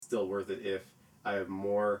still worth it if I have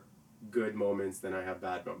more good moments than I have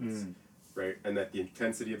bad moments, right? And that the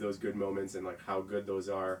intensity of those good moments and like how good those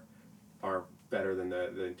are better than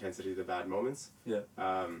the intensity of the bad moments. Yeah.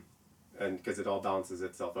 And because it all balances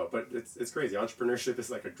itself out. But it's crazy. Entrepreneurship is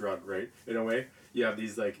like a drug, right? In a way, you have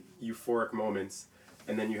these like euphoric moments,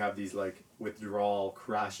 and then you have these like withdrawal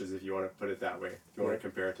crashes, if you want to put it that way. If you want to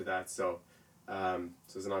compare it to that. So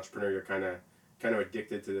as an entrepreneur, you're kind of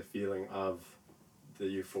addicted to the feeling of the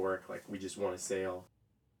euphoric, like we just want to sail.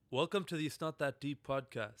 Welcome to the It's Not That Deep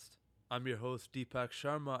podcast. I'm your host, Deepak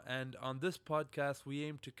Sharma, and on this podcast, we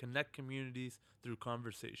aim to connect communities through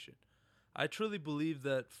conversation. I truly believe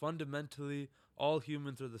that fundamentally, all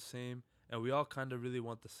humans are the same, and we all kind of really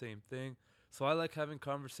want the same thing. So I like having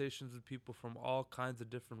conversations with people from all kinds of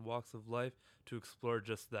different walks of life to explore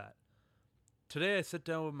just that. Today, I sit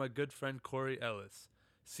down with my good friend Corey Ellis,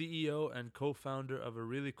 CEO and co-founder of a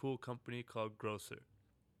really cool company called Grocer.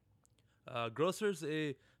 Grocer is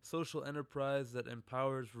a social enterprise that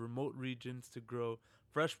empowers remote regions to grow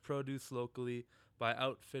fresh produce locally by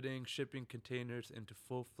outfitting shipping containers into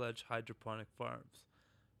full-fledged hydroponic farms.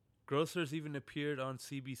 Grocer's even appeared on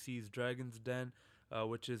CBC's Dragon's Den,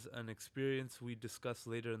 which is an experience we discuss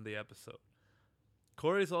later in the episode.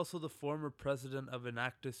 Corey is also the former president of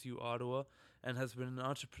Enactus U Ottawa and has been an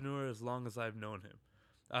entrepreneur as long as I've known him.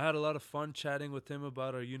 I had a lot of fun chatting with him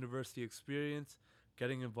about our university experience,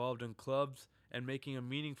 getting involved in clubs, and making a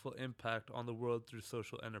meaningful impact on the world through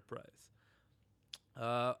social enterprise.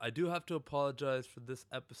 I do have to apologize for this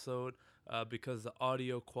episode because the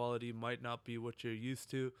audio quality might not be what you're used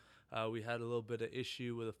to. We had a little bit of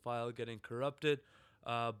issue with a file getting corrupted,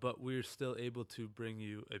 but we're still able to bring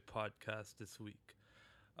you a podcast this week.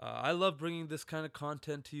 I love bringing this kind of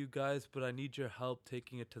content to you guys, but I need your help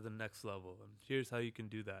taking it to the next level. And here's how you can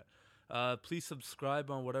do that. Please subscribe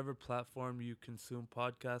on whatever platform you consume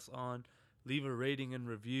podcasts on. Leave a rating and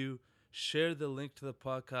review. Share the link to the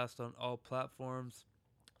podcast on all platforms.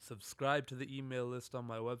 Subscribe to the email list on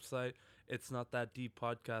my website,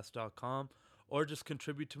 itsnotthatdeeppodcast.com, or just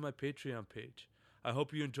contribute to my Patreon page. I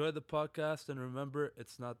hope you enjoy the podcast, and remember,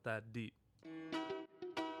 it's not that deep.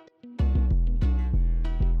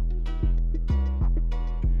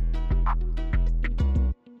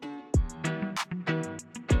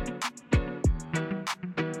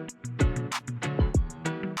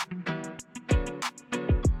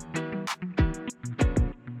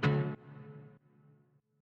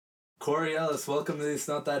 Corey Ellis, welcome to the It's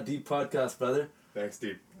Not That Deep podcast, brother. Thanks,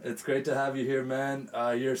 Deep. It's great to have you here, man.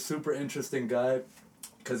 You're a super interesting guy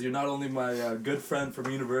because you're not only my good friend from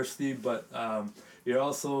university, but you're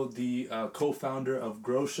also the co-founder of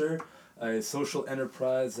Grocer, a social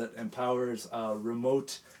enterprise that empowers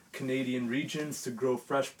remote Canadian regions to grow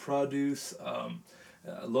fresh produce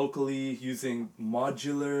locally using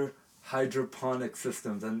modular hydroponic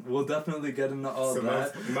systems, and we'll definitely get into all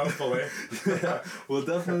that. Mouthful, eh? Yeah, we'll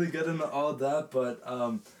definitely get into all that, but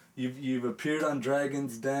you've appeared on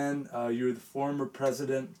Dragon's Den. You're the former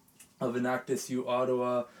president of Enactus U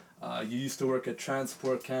Ottawa. You used to work at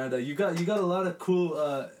Transport Canada. You got a lot of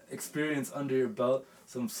cool experience under your belt,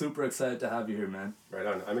 so I'm super excited to have you here, man. Right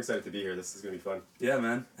on. I'm excited to be here. This is going to be fun. Yeah,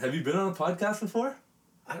 man. Have you been on a podcast before?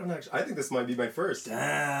 I don't actually. I think this might be my first.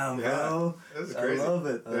 Damn, bro. This is crazy. I love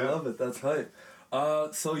it. I love it. That's hype.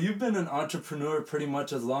 So you've been an entrepreneur pretty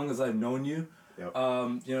much as long as I've known you.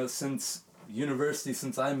 Yep. Since university,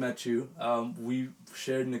 since I met you, we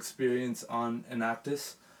shared an experience on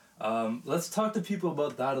Enactus. Let's talk to people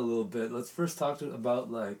about that a little bit. Let's first talk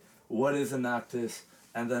about like what is Enactus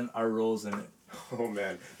and then our roles in it. Oh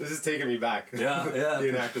man, this is taking me back. Yeah. The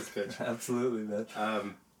Enactus pitch. Absolutely,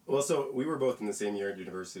 man. Well, so we were both in the same year at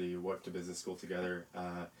university, went to business school together,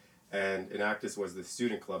 and Enactus was the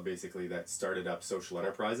student club basically that started up social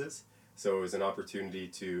enterprises. So it was an opportunity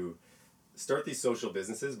to start these social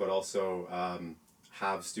businesses, but also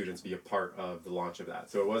have students be a part of the launch of that.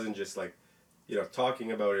 So it wasn't just like,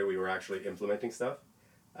 talking about it, we were actually implementing stuff.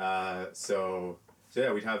 So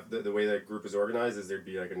we'd have the way that group is organized is there'd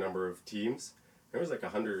be like a number of teams. There was like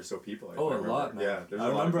 100 or so people. A lot, man. Yeah, I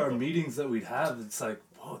remember our meetings that we'd have. It's like,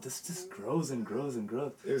 whoa, this just grows and grows and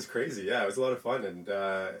grows. It was crazy. Yeah, it was a lot of fun,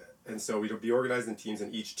 and so we'd be organized in teams,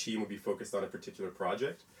 and each team would be focused on a particular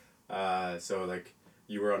project. So like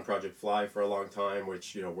you were on Project Fly for a long time,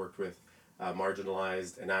 which worked with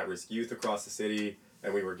marginalized and at-risk youth across the city,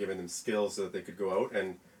 and we were giving them skills so that they could go out.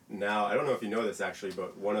 And now, I don't know if you know this actually,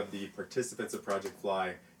 but one of the participants of Project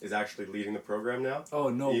Fly is actually leading the program now. Oh,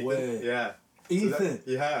 no Ethan. way. Yeah. Ethan.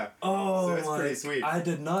 Yeah. Oh, so it's pretty sweet. I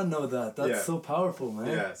did not know that. That's so powerful, man.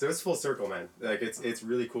 Yeah, so it's full circle, man. Like it's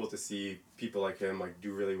really cool to see people like him like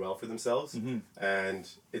do really well for themselves, and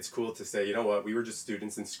it's cool to say, you know what, we were just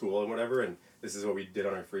students in school and whatever, and this is what we did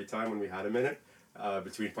on our free time when we had a minute,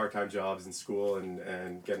 between part-time jobs and school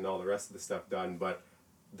and getting all the rest of the stuff done. But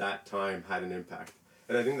that time had an impact,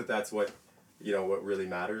 and I think that's what, what really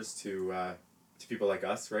matters to people like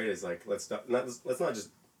us, right? Is like let's not just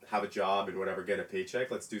have a job and whatever, get a paycheck.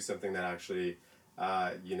 Let's do something that actually,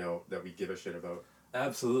 that we give a shit about.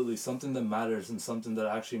 Absolutely, something that matters and something that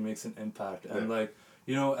actually makes an impact. And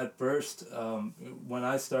at first, when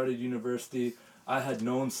I started university, I had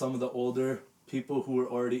known some of the older people who were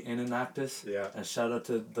already in Enactus. Yeah. And shout out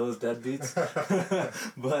to those deadbeats.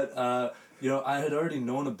 But I had already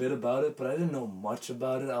known a bit about it, but I didn't know much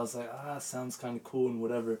about it. I was like, sounds kind of cool and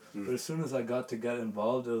whatever. But as soon as I got to get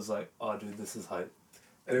involved, it was like, oh, dude, this is hype.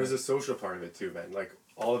 And there was a social part of it too, man. Like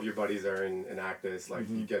all of your buddies are in Enactus. Like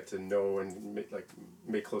you get to know and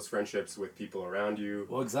make close friendships with people around you.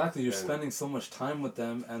 Well, exactly. You're spending so much time with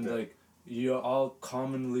them, and you're all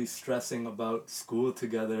commonly stressing about school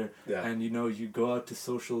together. Yeah. And you go out to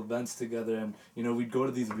social events together, and we'd go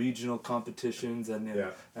to these regional competitions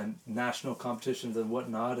and national competitions and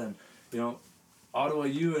whatnot, and Ottawa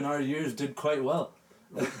U in our years did quite well.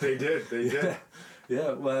 They did.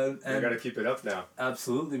 Yeah, well, and you got to keep it up now.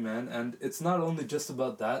 Absolutely, man. And it's not only just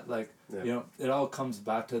about that. It all comes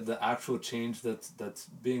back to the actual change that's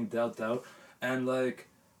being dealt out, and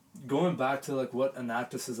going back to what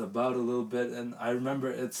Enactus is about a little bit. And I remember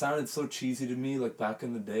it sounded so cheesy to me. Back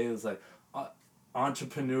in the day, it was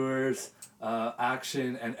entrepreneurs,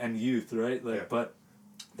 action, and youth, right? But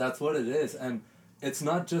that's what it is, and it's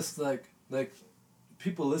not just like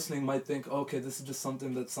people listening might think, okay, this is just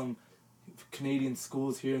something that some Canadian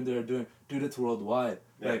schools here and there are doing. Dude, it's worldwide.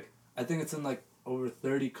 Yeah. I think it's in over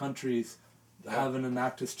 30 countries have an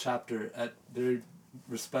Enactus chapter at their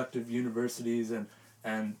respective universities,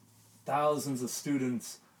 and thousands of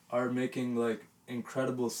students are making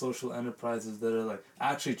incredible social enterprises that are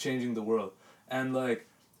actually changing the world. And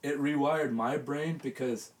it rewired my brain,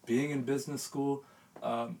 because being in business school,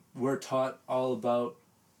 we're taught all about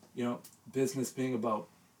business being about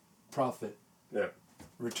profit. Yeah.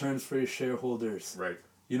 Returns for your shareholders. Right.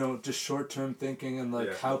 Just short-term thinking, and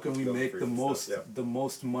how can we make the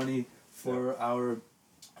most money for our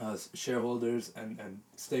shareholders and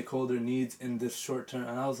stakeholder needs in this short term.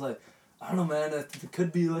 And I was like, I don't know, man, it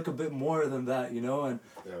could be a bit more than that, and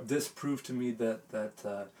this proved to me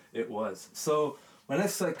that it was. So my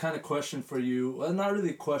next kind of question for you, well, not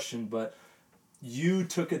really a question, but you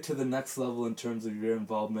took it to the next level in terms of your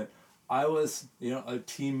involvement. I was, a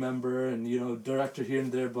team member and, director here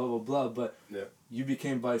and there, blah, blah, blah, but you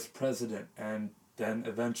became vice president and then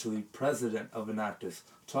eventually president of Enactus.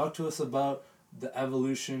 Talk to us about the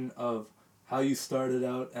evolution of how you started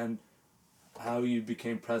out and how you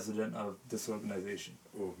became president of this organization.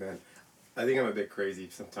 Oh, man. I think I'm a bit crazy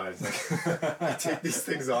sometimes. I take these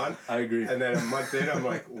things on. I agree. And then a month in, I'm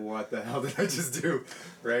like, what the hell did I just do?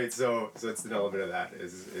 Right? So it's an element of that,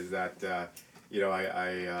 is that,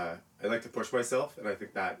 I like to push myself, and I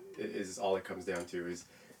think that is all it comes down to is,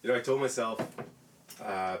 I told myself,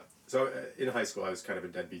 so in high school I was kind of a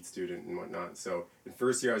deadbeat student and whatnot, so in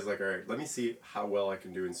first year I was like, all right, let me see how well I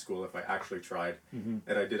can do in school if I actually tried, and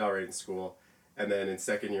I did all right in school, and then in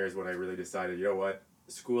second year is when I really decided, you know what,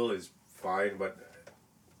 school is fine, but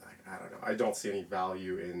I don't know, I don't see any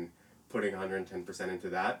value in putting 110% into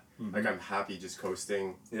that. I'm happy just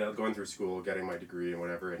coasting, going through school, getting my degree and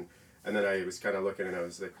whatever, and then I was kind of looking and I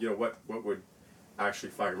was like, what would actually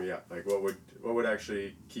fire me up? What would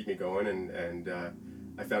actually keep me going? And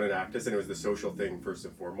I found Enactus, and it was the social thing first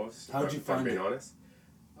and foremost. How did you find it? Being honest.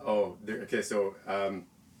 Oh, okay. So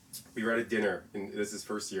we were at a dinner, and this is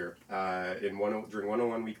first year. During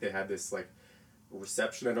 101 week, they had this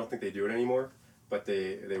reception. I don't think they do it anymore, but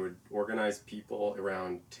they would organize people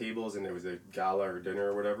around tables, and there was a gala or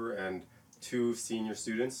dinner or whatever, and 2 senior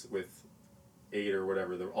students with 8 or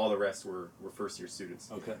whatever, all the rest were first year students.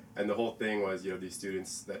 Okay. And the whole thing was, these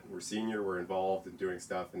students that were senior were involved in doing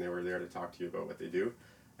stuff, and they were there to talk to you about what they do.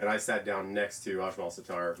 And I sat down next to Ajmal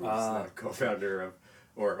Sattar, who was the co-founder of,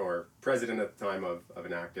 or president at the time of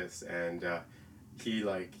Enactus, and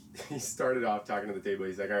he started off talking to the table.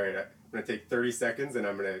 He's like, all right, I'm going to take 30 seconds, and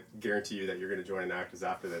I'm going to guarantee you that you're going to join Enactus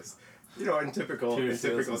after this. In typical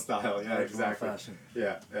style. Yeah, exactly. Fashion.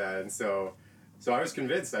 Yeah, and so I was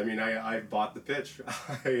convinced. I mean, I bought the pitch.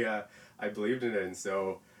 I believed in it, and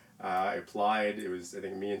so I applied. It was, I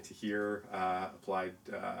think, me and Tahir applied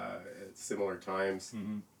at similar times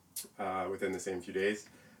within the same few days.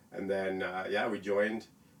 And then I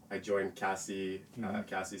joined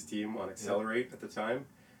Cassie's team on Accelerate at the time,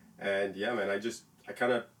 and yeah, man, I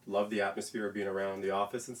kind of love the atmosphere of being around the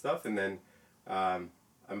office and stuff. And then I'm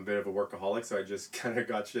a bit of a workaholic, so I just kind of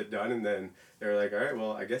got shit done. And then they were like, all right,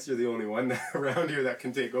 well, I guess you're the only one around here that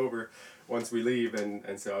can take over once we leave.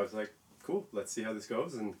 And so I was like, cool, let's see how this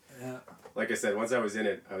goes. And like I said, once I was in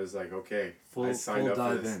it, I was like, okay, I signed up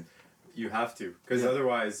for this. You have to, because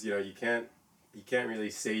otherwise, you can't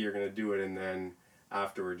really say you're gonna do it and then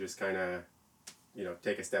afterward just kind of,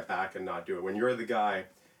 take a step back and not do it. When you're the guy,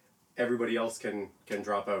 everybody else can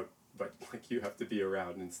drop out, but like you have to be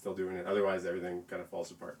around and still doing it. Otherwise, everything kind of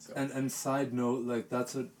falls apart. So. And side note, like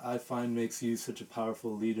that's what I find makes you such a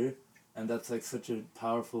powerful leader, and that's like such a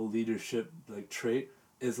powerful leadership like trait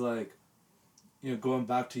is like, going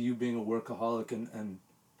back to you being a workaholic and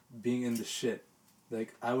being in the shit.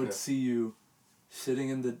 Like I would see you sitting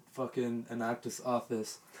in the fucking Enactus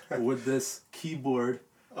office with this keyboard.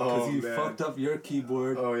 Because you fucked up your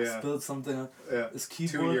keyboard, spilled something on this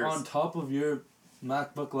keyboard on top of your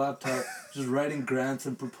MacBook laptop, just writing grants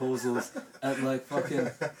and proposals at like fucking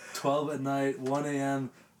 12 at night, 1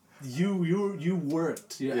 a.m. You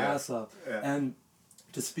worked your ass off. And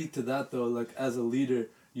to speak to that though, like as a leader,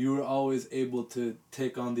 you were always able to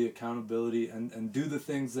take on the accountability and do the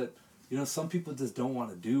things that, some people just don't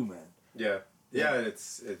want to do, man. Yeah,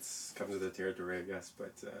 it's comes with the territory, I guess,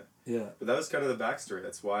 but but that was kind of the backstory.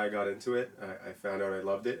 That's why I got into it. I found out I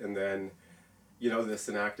loved it, and then, this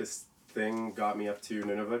Enactus thing got me up to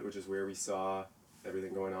Nunavut, which is where we saw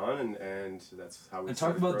everything going on, and that's how we. And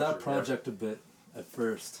talk about that project a bit at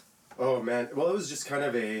first. Oh man, well it was just kind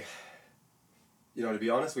of a. To be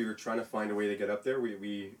honest, we were trying to find a way to get up there.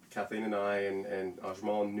 We Kathleen and I and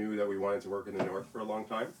Ajmal knew that we wanted to work in the north for a long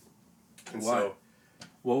time, and why? So.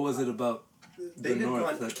 What was it about? Kathleen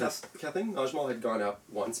and Ajmal had gone up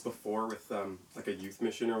once before with like a youth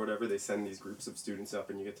mission or whatever. They send these groups of students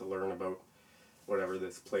up and you get to learn about whatever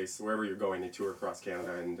this place, wherever you're going. They tour across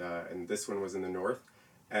Canada, and this one was in the north.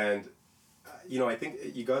 And I think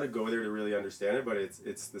you got to go there to really understand it, but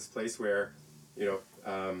it's this place where,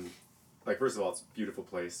 like first of all, it's a beautiful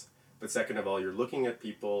place, but second of all, you're looking at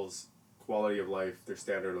people's quality of life, their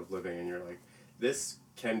standard of living, and you're like, this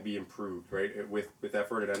can be improved, right? With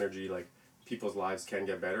effort and energy, like people's lives can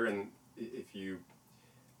get better. And if you,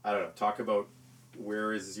 talk about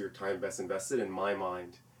where is your time best invested, in my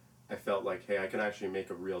mind, I felt like, hey, I can actually make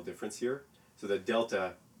a real difference here. So the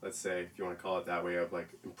delta, let's say, if you want to call it that way, of like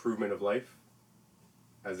improvement of life,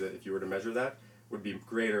 if you were to measure that, would be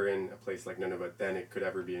greater in a place like Nunavut than it could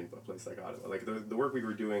ever be in a place like Ottawa. Like the work we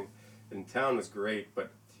were doing in town was great,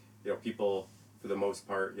 but people, for the most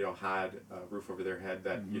part, had a roof over their head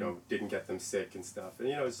that, didn't get them sick and stuff.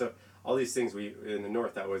 And, so all these things in the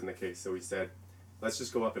north, that wasn't the case. So we said, let's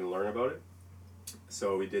just go up and learn about it.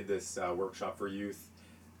 So we did this workshop for youth.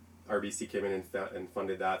 RBC came in and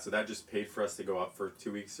funded that. So that just paid for us to go up for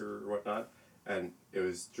 2 weeks or whatnot. And it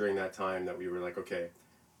was during that time that we were like, okay,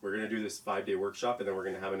 we're going to do this 5-day workshop, and then we're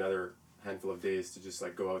going to have another handful of days to just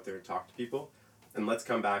like go out there and talk to people. And let's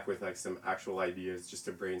come back with like some actual ideas just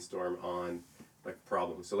to brainstorm on like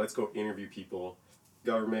problems. So let's go interview people,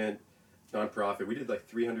 government, nonprofit. We did like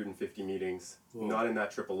 350 meetings, not in that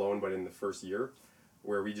trip alone, but in the first year,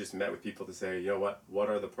 where we just met with people to say, what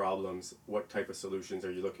are the problems? What type of solutions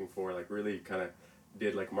are you looking for? Like really kind of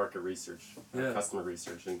did like market research, customer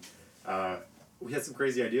research. And we had some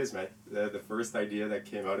crazy ideas, man. The first idea that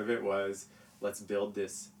came out of it was, let's build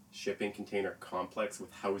this shipping container complex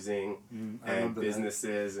with housing and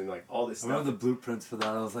businesses and like all this stuff. I remember the blueprints for that.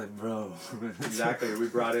 I was like, bro. Exactly. We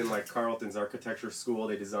brought in like Carleton's architecture school.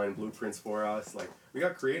 They designed blueprints for us. Like we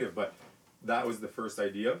got creative, but that was the first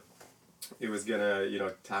idea. It was gonna,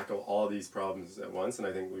 tackle all these problems at once. And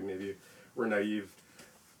I think we maybe were naive,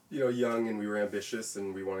 young, and we were ambitious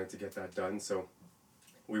and we wanted to get that done. So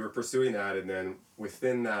we were pursuing that. And then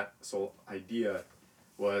within that sole idea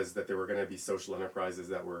was that there were going to be social enterprises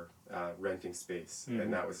that were renting space,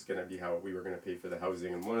 and that was going to be how we were going to pay for the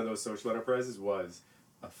housing. And one of those social enterprises was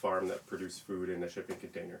a farm that produced food in a shipping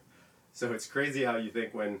container. So it's crazy how you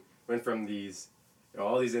think went from these,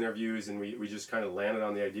 all these interviews, and we just kind of landed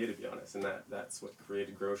on the idea, to be honest. And that's what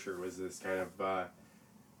created Grocer, was this kind of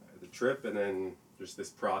the trip, and then just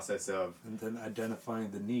this process of... And then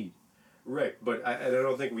identifying the need. Right, but I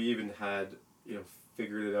don't think we even had,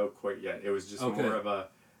 figured it out quite yet. It was just more of a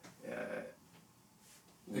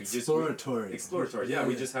exploratory. Yeah,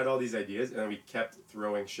 we just had all these ideas, and we kept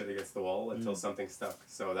throwing shit against the wall until something stuck.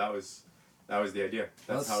 So that was the idea.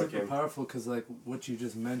 That's how it came. Super powerful, because like what you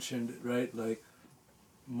just mentioned, right? Like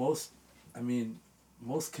most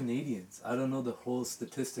most Canadians, I don't know the whole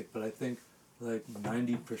statistic, but I think like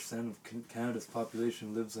 90% of Canada's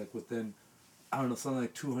population lives like within, I don't know, something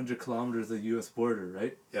like 200 kilometers of the U.S. border,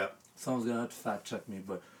 right? Yeah. Someone's going to have to fact check me,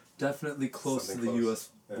 but definitely close Something to the close.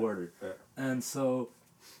 U.S. border. Yeah. And so,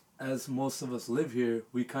 as most of us live here,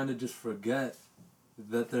 we kind of just forget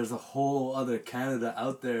that there's a whole other Canada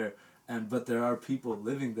out there, but there are people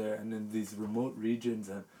living there and in these remote regions.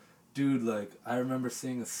 And dude, like, I remember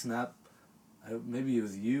seeing a snap, maybe it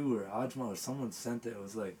was you or Ajma or someone sent it. It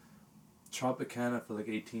was like Tropicana for like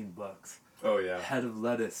 $18. Oh yeah. Head of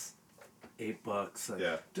lettuce, $8. Like,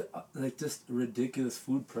 Yeah. Like just ridiculous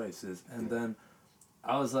food prices. And then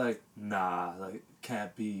I was like, nah, like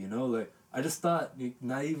can't be, you know, like I just thought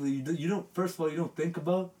naively, you don't, first of all, you don't think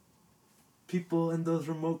about people in those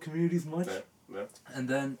remote communities much. Yeah. And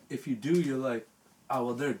then if you do, you're like, oh,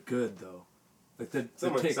 well, they're good though. Like they're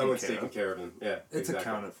Someone's taking care of them. Yeah. It's exactly.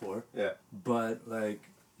 accounted for. Yeah. But like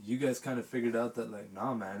you guys kind of figured out that like,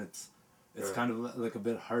 nah, man, it's kind of like a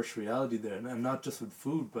bit harsh reality there, and not just with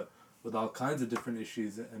food, but with all kinds of different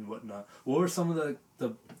issues and whatnot. What were some of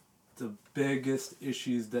the biggest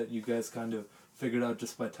issues that you guys kind of figured out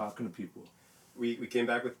just by talking to people? We came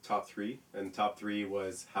back with top 3, and top 3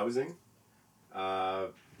 was housing.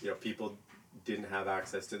 People didn't have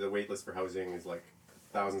access to the wait list for housing is like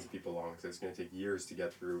thousands of people long, so it's going to take years to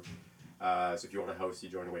get through. So if you want a house, you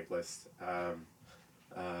join a wait list.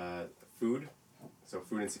 Food. So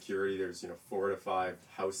food insecurity, there's 4 to 5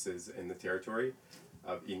 houses in the territory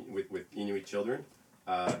with Inuit children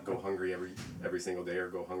go hungry every single day, or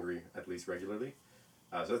go hungry at least regularly.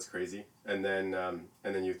 So that's crazy. And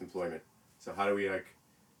then youth employment. So how do we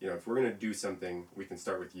if we're gonna do something, we can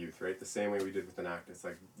start with youth, right? The same way we did with Enactus.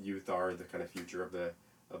 Like youth are the kind of future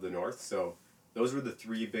of the North. So those were the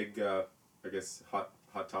 3 big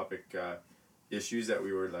hot topic issues that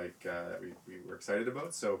we were we were excited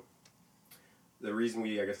about. So the reason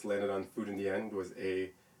we landed on food in the end was the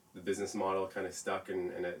business model kind of stuck,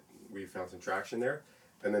 and we found some traction there.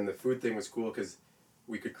 And then the food thing was cool because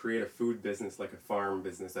we could create a food business, like a farm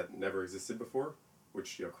business that never existed before,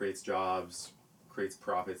 which creates jobs, creates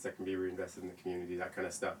profits that can be reinvested in the community, that kind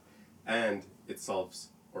of stuff. And it solves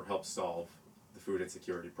or helps solve the food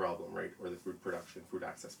insecurity problem, right? Or the food production, food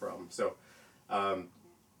access problem. So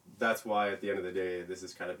that's why at the end of the day, this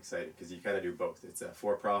is kind of exciting, because you kind of do both. It's a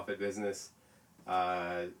for-profit business,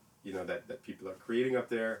 that people are creating up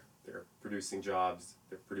there. They're producing jobs,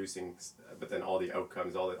 but then all the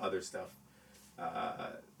outcomes, all the other stuff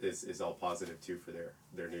is all positive too for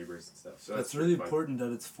their neighbors and stuff. So that's really important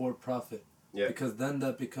that it's for profit. Yeah. Because then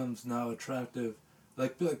that becomes now attractive.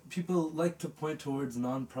 Like people like to point towards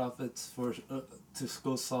non-profits for to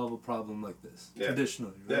go solve a problem like this. Yeah.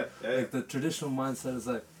 Traditionally, right? Yeah. Like the traditional mindset is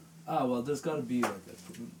like, there's got to be like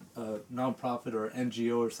a non-profit or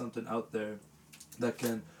NGO or something out there that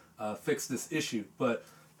can fix this issue. But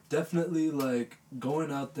definitely like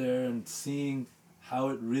going out there and seeing how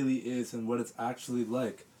it really is and what it's actually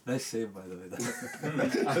like. Nice save, by the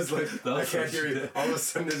way. I was like, I can't hear you. All of a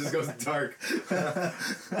sudden it just goes dark.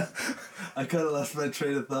 I kind of lost my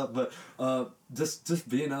train of thought, but just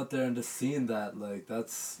being out there and just seeing that, like,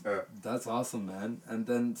 that's awesome, man. And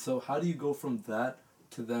then, so how do you go from that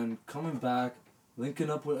to then coming back, linking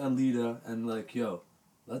up with Alita, and like, yo,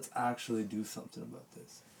 let's actually do something about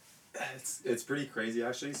this? It's pretty crazy,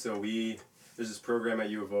 actually. So there's this program at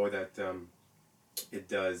U of O that it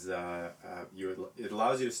does it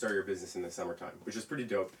allows you to start your business in the summertime, which is pretty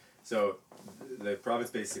dope. So the province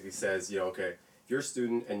basically says, okay, if you're a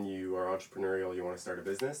student and you are entrepreneurial, you want to start a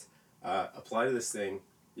business, apply to this thing.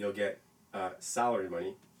 You'll get salary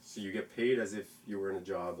money, so you get paid as if you were in a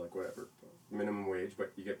job, like whatever, minimum wage,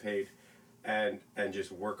 but you get paid, and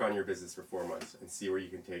just work on your business for 4 months and see where you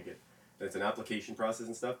can take it. And it's an application process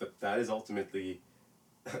and stuff, but that is ultimately,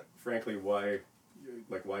 frankly, why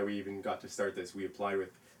we even got to start this. We applied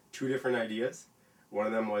with 2 different ideas. One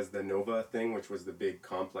of them was the Nova thing, which was the big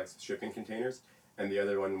complex shipping containers, and the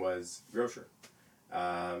other one was grocer.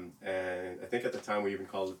 And I think at the time we even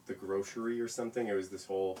called it the grocery or something. It was this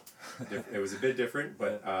whole, it was a bit different,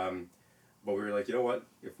 but we were like, you know what?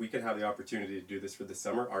 If we could have the opportunity to do this for the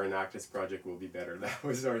summer, our Enactus project will be better. That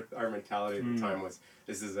was our mentality at the time. Was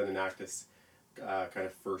this is an Enactus kind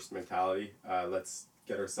of first mentality. Let's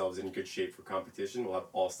get ourselves in good shape for competition. We'll have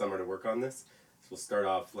all summer to work on this. So we'll start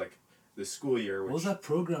off like the school year. What was that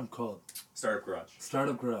program called? Startup Garage.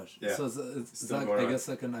 Startup Garage. Yeah. So it's like, I guess,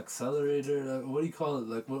 like an accelerator. What do you call it?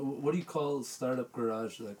 Like what do you call Startup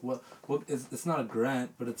Garage? Like what it's not a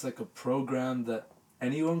grant, but it's like a program that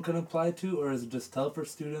anyone can apply to, or is it just Telfer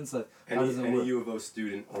students? Like, how does it Any work? U of O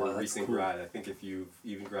student or Oh, that's recent cool. grad. I think if you've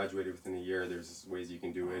even graduated within a year, there's ways you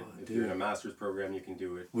can do it. Oh, If you're in a dude. master's program, you can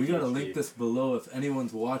do it. We gotta PhD. link this below if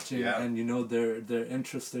anyone's watching Yeah. and they're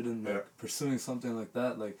interested in like Yeah. pursuing something like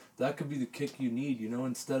that. Like that could be the kick you need,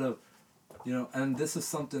 instead of and this is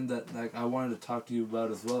something that like I wanted to talk to you about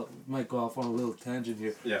as well. Might go off on a little tangent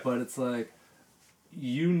here. Yeah. But it's like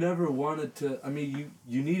you never wanted to I mean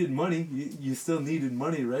you needed money. You still needed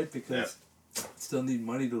money, right? Because you still need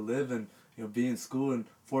money to live and be in school, and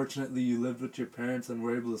fortunately you lived with your parents and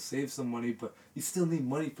were able to save some money, but you still need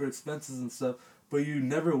money for expenses and stuff, but you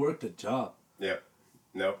never worked a job. Yeah.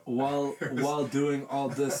 No. While doing all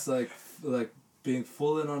this like being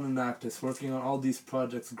full in on Enactus, working on all these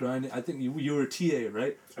projects, grinding. I think you were a TA,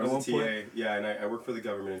 right? I was a TA, yeah, and I worked for the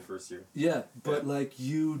government in first year. Yeah, but like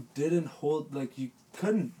you didn't hold, like you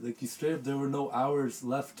couldn't, like you straight up, there were no hours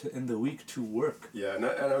left in the week to work. Yeah, and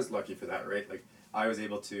I was lucky for that, right? Like, I was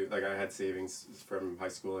able to, like, I had savings from high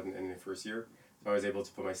school and in first year, so I was able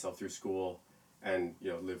to put myself through school and,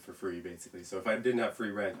 live for free, basically. So if I didn't have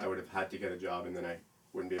free rent, I would have had to get a job, and then I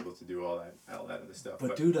wouldn't be able to do all that other stuff.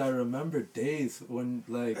 But dude, I remember days when,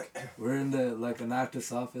 like, we're in the, like,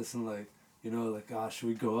 Enactus office and, like, should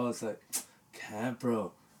we go out? It's like, can't,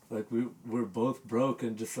 bro. Like, we're both broke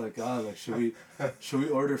and just like, like, should we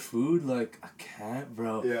order food? Like, I can't,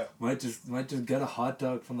 bro. Yeah. Might just get a hot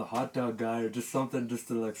dog from the hot dog guy or just something just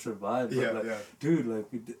to, like, survive. But, Yeah, like, yeah. Dude, like,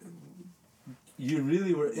 you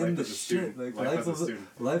really were in Life the as a shit. student. Like, Life as a student.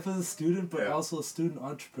 life as a student, but Yeah. also a student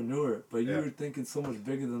entrepreneur. But you Yeah. were thinking so much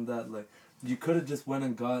bigger than that. Like, you could have just went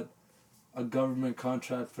and got a government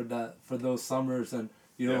contract for those summers and,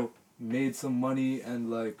 made some money and,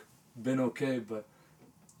 like, been okay, but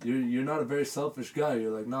you're not a very selfish guy. You're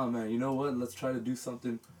like, nah, man, you know what? Let's try to do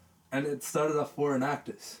something. And it started off for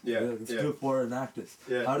Enactus. Yeah, Let's do it for Enactus.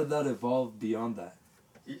 Yeah. How did that evolve beyond that?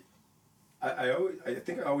 I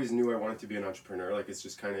think I always knew I wanted to be an entrepreneur. Like, it's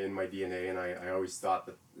just kind of in my DNA, and I always thought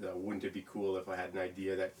that wouldn't it be cool if I had an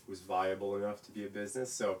idea that was viable enough to be a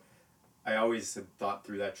business. So I always had thought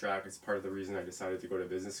through that track. It's part of the reason I decided to go to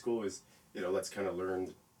business school is, let's kind of learn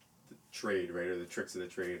the trade, right, or the tricks of the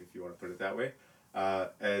trade, if you want to put it that way.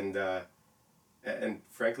 And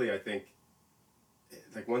frankly, I think,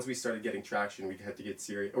 like, once we started getting traction, we had to get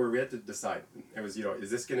serious, or we had to decide. It was, is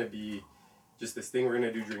this going to be just this thing we're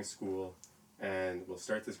going to do during school, and we'll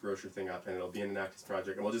start this grocery thing up, and it'll be an Enactus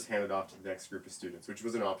project, and we'll just hand it off to the next group of students, which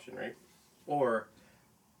was an option, right? Or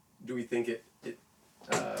do we think it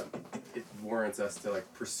warrants us to,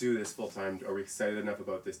 like, pursue this full time? Are we excited enough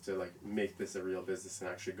about this to, like, make this a real business and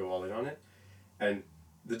actually go all in on it? And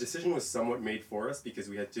the decision was somewhat made for us because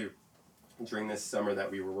we had to, during this summer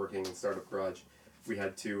that we were working in Startup Garage, we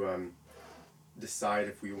had to decide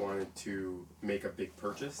if we wanted to make a big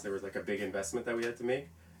purchase. There was, like, a big investment that we had to make,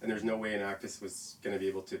 and there's no way Enactus was going to be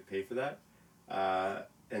able to pay for that.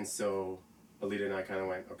 And so Alita and I kind of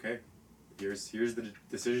went, okay, here's the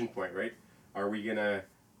decision point, right? Are we going to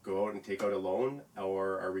go out and take out a loan,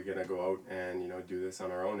 or are we going to go out and, do this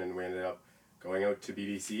on our own? And we ended up going out to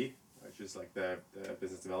BDC, which is like the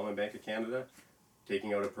Business Development Bank of Canada,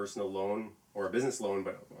 taking out a personal loan, or a business loan,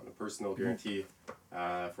 but on a personal guarantee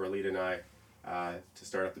for Alita and I to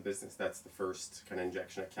start up the business. That's the first kind of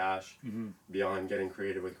injection of cash beyond getting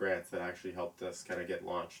creative with grants that actually helped us kind of get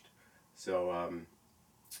launched. So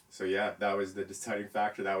yeah, that was the deciding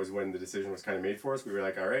factor. That was when the decision was kind of made for us. We were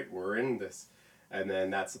like, all right, we're in this. And then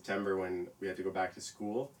that September, when we had to go back to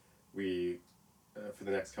school, we, for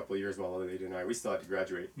the next couple of years while Alita and I, we still had to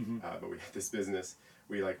graduate, but we had this business.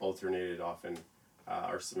 We, like, alternated often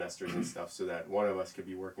our semesters and stuff so that one of us could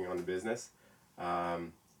be working on the business.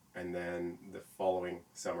 And then the following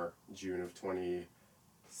summer, June of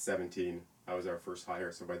 2017, I was our first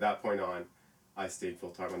hire. So by that point on, I stayed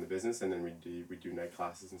full time on the business, and then we do night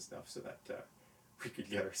classes and stuff so that we could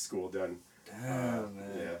get our school done. Damn, man.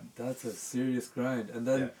 Yeah. That's a serious grind. And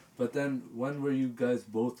then, but then, when were you guys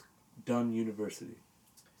both done university?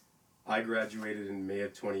 I graduated in May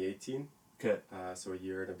of 2018. Okay. So a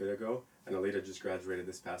year and a bit ago. And Alita just graduated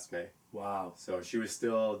this past May. Wow. So she was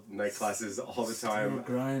still night classes all the time.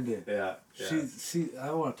 Still grinding. Yeah.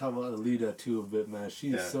 I want to talk about Alita too a bit, man.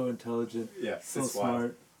 She's so intelligent. Yeah. So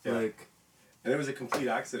smart. Yeah. Like. And it was a complete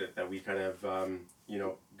accident that we kind of,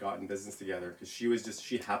 got in business together, because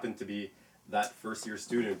she happened to be that first year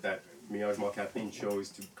student that Mi'kmaq Kathleen chose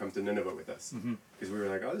to come to Nunavut with us. Because we were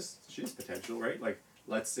like, she has potential, right? Like,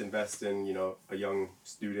 let's invest in, a young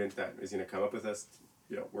student that is going to come up with us,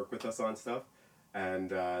 work with us on stuff. And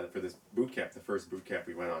for this boot camp, the first boot camp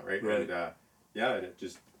we went on, right? Right. And and it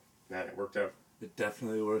just, man, it worked out. It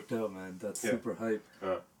definitely worked out, man. That's super hype.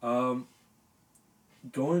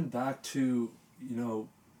 Going back to,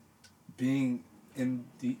 being in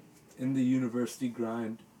the university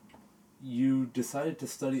grind, you decided to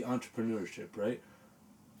study entrepreneurship, right?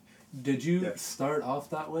 Did you start off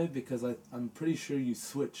that way? Because I'm pretty sure you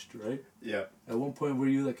switched, right? Yeah. At one point, were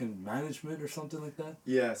you like in management or something like that?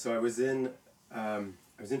 Yeah, so I was in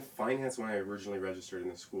finance when I originally registered in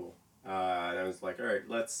the school. And I was like, all right,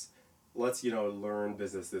 let's learn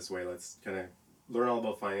business this way. Let's kind of learn all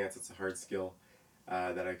about finance. It's a hard skill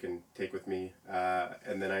that I can take with me.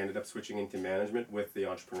 And then I ended up switching into management with the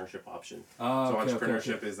entrepreneurship option. So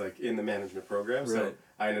entrepreneurship is like in the management program. Right. So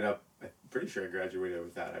I ended up, I'm pretty sure I graduated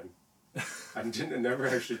with that. I never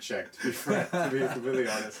actually checked, to be completely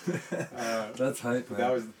honest. That's hype, man.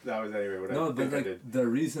 That was anyway what I did. The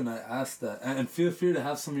reason I asked that, and feel free to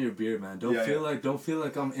have some of your beer, man. Don't feel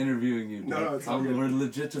like I'm interviewing you. No, it's all good. We're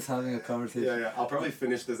legit just having a conversation. Yeah. I'll probably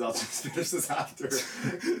finish this. I'll just finish this after,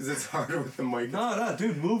 because it's harder with the mic. No,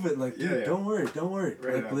 dude, move it. Like, dude, don't worry.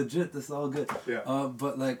 Right like, legit, this is all good. Yeah.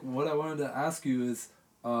 But like, what I wanted to ask you is,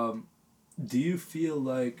 do you feel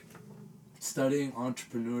like studying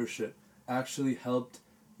entrepreneurship actually helped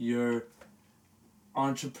your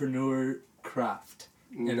entrepreneur craft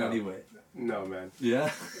in any way? No, man. Yeah?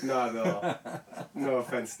 Not at all. No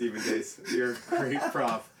offense, Stephen Dace. You're a great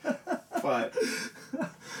prof. But,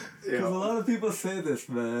 because a lot of people say this,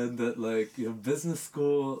 man, that like, business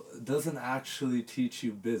school doesn't actually teach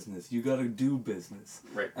you business. You gotta do business.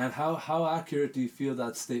 Right. And how accurate do you feel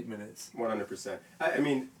that statement is? 100%. I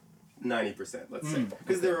mean, 90%, let's say.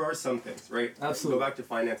 Because there are some things, right? Absolutely. Go back to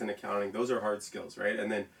finance and accounting. Those are hard skills, right?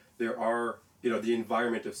 And then there are, the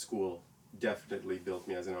environment of school definitely built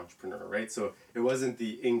me as an entrepreneur, right? So it wasn't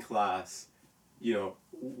the in-class,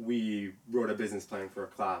 we wrote a business plan for a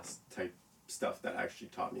class type stuff that actually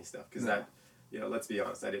taught me stuff. Because that, let's be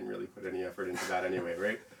honest, I didn't really put any effort into that anyway,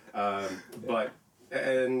 right? But,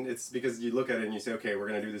 and it's because you look at it and you say, okay, we're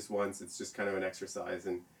going to do this once. It's just kind of an exercise,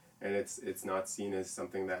 and it's not seen as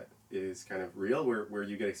something that is kind of real, where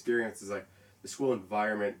you get experience. Is like the school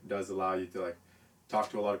environment does allow you to like talk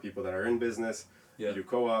to a lot of people that are in business. You do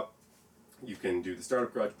co-op, you can do the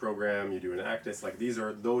Startup Garage program, you do an Actus. Like those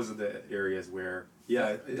are the areas where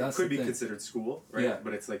it could be considered school, right? Yeah.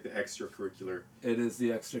 But it's like the extracurricular. It is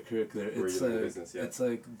the extracurricular. It's like business, It's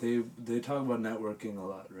like they talk about networking a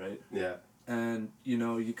lot, right? Yeah. And,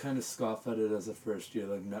 you kind of scoff at it as a first year,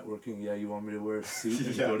 like networking, you want me to wear a suit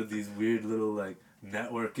and go to these weird little, like,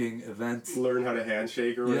 networking events. Learn how to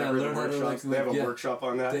handshake or whatever. Learn how to, like, they have a workshop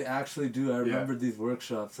on that. They actually do. I remember these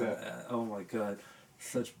workshops. And, oh, my God.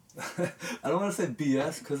 Such, I don't want to say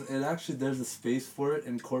BS, because it actually, there's a space for it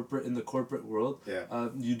in the corporate world. Yeah.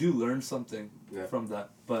 You do learn something from that.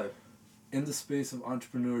 But in the space of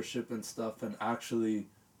entrepreneurship and stuff, and actually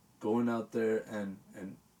going out there and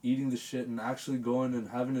eating the shit and actually going and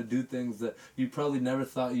having to do things that you probably never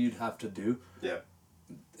thought you'd have to do. Yeah.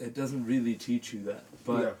 It doesn't really teach you that.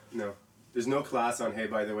 But No. There's no class on, hey,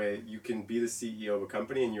 by the way, you can be the CEO of a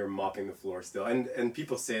company and you're mopping the floor still. And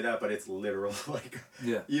people say that, but it's literal. Like,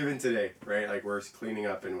 even today, right? Like, we're cleaning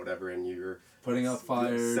up and whatever, and you're putting out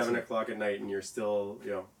fires. 7 o'clock at night, and you're still,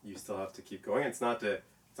 you still have to keep going. It's not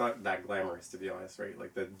that glamorous, to be honest, right?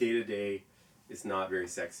 Like, the day-to-day is not very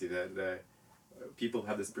sexy. The people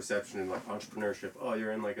have this perception in like entrepreneurship. Oh,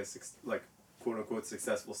 you're in like a quote unquote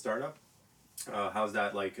successful startup. How's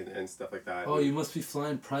that like and stuff like that. Oh, you must be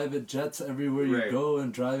flying private jets everywhere you go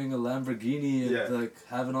and driving a Lamborghini and like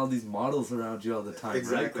having all these models around you all the time.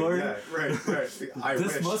 Exactly. Right, Corey? Yeah. Right.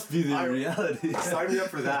 This must be the reality. Sign me up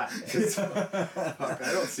for that. Fuck,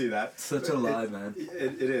 I don't see that. Such a lie, man.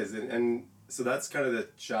 It is, and so that's kind of the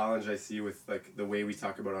challenge I see with like the way we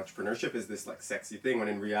talk about entrepreneurship is this like sexy thing, when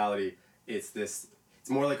in reality it's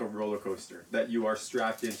more like a roller coaster that you are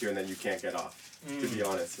strapped into and then you can't get off, to be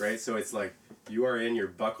honest, right? So it's like you're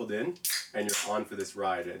buckled in and you're on for this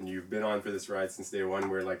ride, and you've been on for this ride since day one,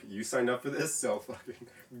 where like you signed up for this, so fucking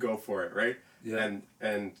go for it, right? Yeah.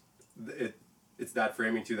 And it's that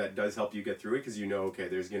framing too that does help you get through it, because okay,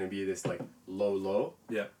 there's going to be this like low,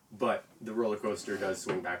 but the roller coaster does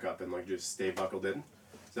swing back up, and like just stay buckled in.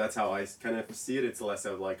 So that's how I kind of see it. It's less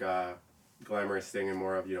of like a glamorous thing and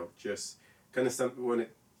more of, just kind of something when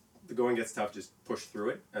the going gets tough, just push through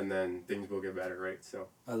it and then things will get better, right? So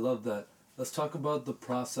I love that. Let's talk about the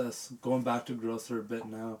process, going back to Grocer a bit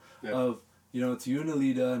now, of, it's you and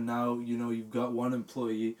Alida, and now, you've got one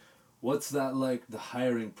employee. What's that like, the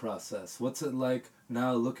hiring process? What's it like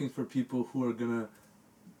now looking for people who are gonna,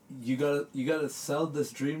 you gotta sell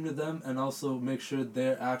this dream to them and also make sure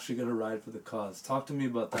they're actually gonna ride for the cause. Talk to me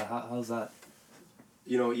about that. How's that?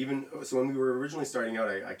 even so when we were originally starting out,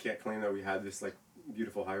 I can't claim that we had this like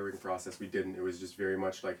beautiful hiring process. We didn't. It was just very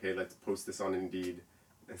much like, hey, let's post this on Indeed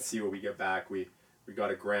and see what we get back. We got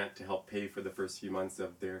a grant to help pay for the first few months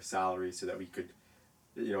of their salary so that we could,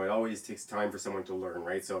 it always takes time for someone to learn,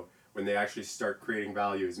 right? So when they actually start creating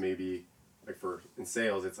value is maybe like in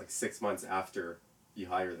sales, it's like 6 months after you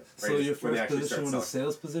hire them. Right? So your first position was a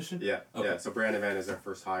sales position? Yeah, okay. Yeah. So Brandon Van is our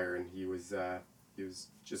first hire, and he was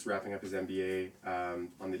just wrapping up his MBA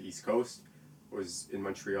on the East Coast. Was in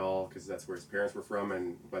Montreal because that's where his parents were from,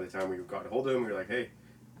 and by the time we got a hold of him, we were like, hey,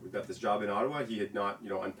 we've got this job in Ottawa. He had not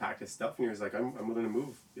unpacked his stuff, and he was like, I'm willing to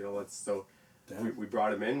move. Let's so. We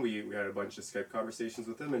brought him in. We had a bunch of Skype conversations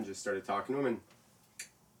with him and just started talking to him. And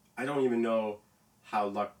I don't even know how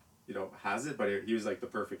luck has it, but he was like the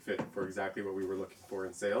perfect fit for exactly what we were looking for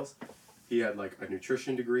in sales. He had like a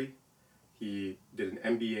nutrition degree. He did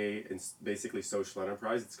an MBA in basically social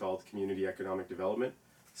enterprise. It's called Community Economic Development.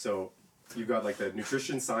 So you got like the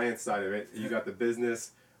nutrition science side of it. You got the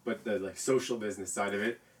business, but the like social business side of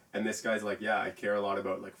it. And this guy's like, yeah, I care a lot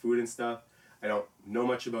about like food and stuff. I don't know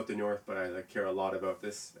much about the North, but I like care a lot about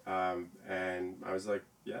this. And I was like,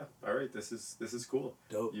 yeah, all right, this is cool.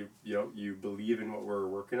 Dope. You believe in what we're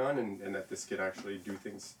working on, and that this could actually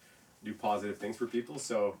do positive things for people.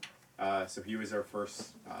 So he was our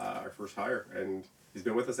first hire, and he's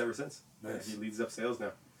been with us ever since. Nice. He leads up sales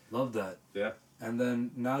now. Love that. Yeah. And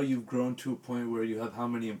then now you've grown to a point where you have how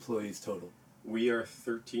many employees total? We are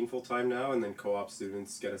 13 full-time now, and then co-op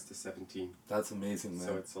students get us to 17. That's amazing, man.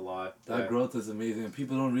 So it's a lot. That growth is amazing. And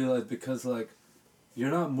people don't realize because, like,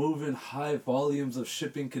 you're not moving high volumes of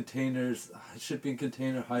shipping container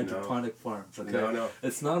hydroponic farms, okay? No.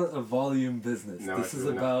 It's not a volume business. No, this is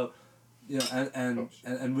really about,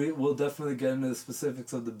 and we will definitely get into the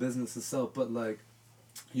specifics of the business itself, but, like,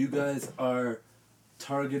 you guys are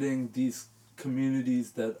targeting these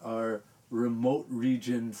communities that are remote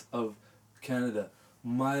regions of Canada.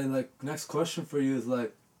 My next question for you is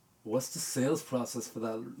what's the sales process for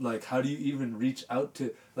that? Like, how do you even reach out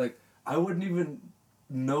to I wouldn't even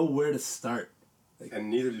know where to start. And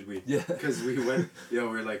neither did we. Yeah. Because we went,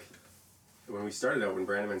 we're like, when we started out, when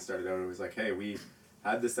Brandon started out, it was like, hey, we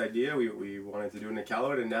had this idea, we wanted to do it in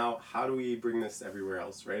Iqaluit, and now how do we bring this everywhere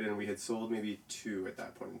else, right? And we had sold maybe 2 at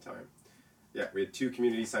that point in time. Yeah, we had 2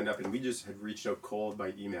 communities signed up, and we just had reached out cold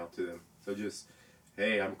by email to them. So just,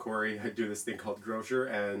 hey, I'm Corey, I do this thing called Grocer,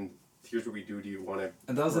 and here's what we do. Do you want to...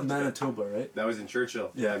 And that was in Manitoba, right? That was in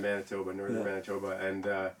Churchill. Yeah, Manitoba, northern Manitoba.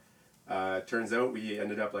 And turns out we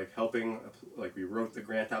ended up helping, we wrote the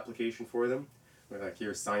grant application for them. We're like,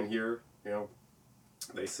 here, sign here,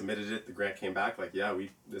 They submitted it, the grant came back,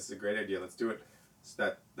 this is a great idea, let's do it.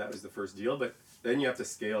 So that was the first deal, but then you have to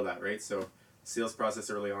scale that, right? So sales process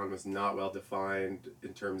early on was not well defined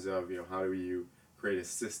in terms of, how do you create a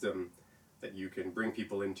system that you can bring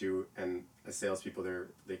people into, and as salespeople,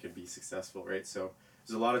 they can be successful, right? So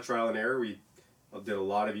there's a lot of trial and error. We did a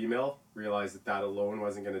lot of email, realized that alone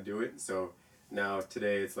wasn't going to do it. So now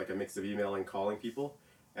today it's like a mix of email and calling people,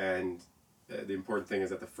 and the important thing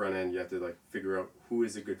is at the front end you have to figure out who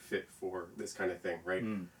is a good fit for this kind of thing, right?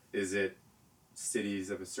 Is it cities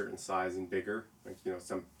of a certain size and bigger?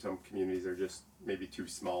 Some communities are just maybe too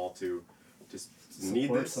small to just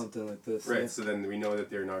need this, something like this, right? Yeah. So then we know that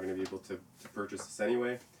they're not going to be able to purchase this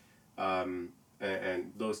anyway,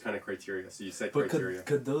 and those kind of criteria. So you set criteria.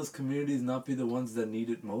 Could those communities not be the ones that need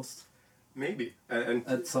it most? Maybe, and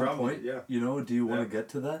at some point, yeah. Do you want to get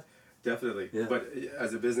to that? Definitely, yeah. But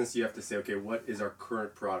as a business, you have to say, okay, what is our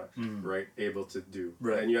current product, right, able to do?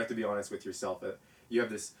 Right. And you have to be honest with yourself. You have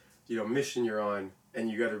this, mission you're on, and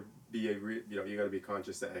you got to be you got to be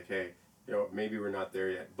conscious that hey, maybe we're not there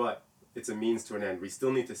yet, but it's a means to an end. We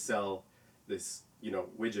still need to sell this,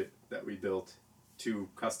 widget that we built to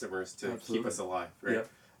customers to keep us alive, right? Yep.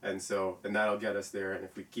 And that'll get us there. And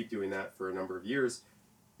if we keep doing that for a number of years,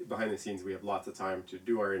 behind the scenes, we have lots of time to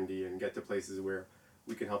do R&D and get to places where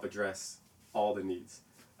we can help address all the needs.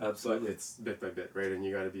 Absolutely. But it's bit by bit, right? And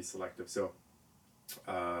you got to be selective. So,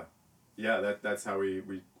 that's how we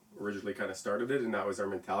originally kind of started it, and that was our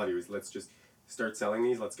mentality. Was let's just start selling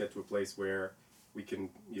these. Let's get to a place where we can,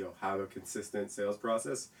 have a consistent sales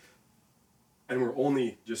process. And we're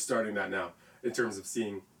only just starting that now in terms of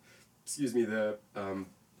seeing,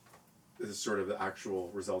 the sort of the actual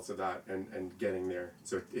results of that and getting there.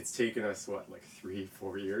 So it's taken us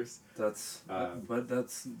 3-4 years. But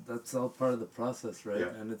that's all part of the process, right? Yeah.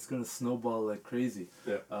 And it's gonna snowball like crazy.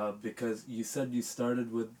 Yeah. Because you said you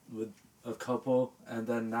started with a couple, and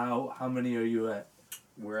then now how many are you at?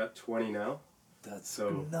 We're at 20 now. That's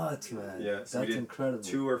nuts, man. Yeah, so that's we did incredible.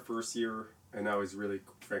 2 our first year, and that was really,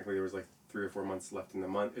 frankly, there was 3 or 4 months left in the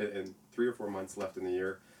month, and 3 or 4 months left in the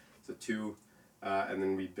year. So 2, and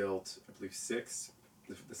then we built, I believe, 6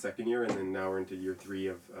 the second year, and then now we're into year 3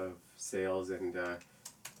 of sales, and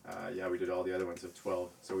yeah, we did all the other ones of 12.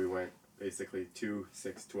 So we went basically 2,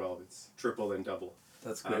 6, 12. It's triple and double.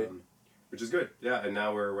 That's great. Which is good. Yeah, and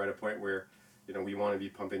now we're at a point where, you know, we want to be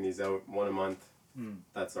pumping these out 1 a month.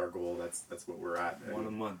 That's our goal. That's what we're at. And 1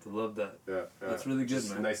 a month. I love that. Yeah, that's really good,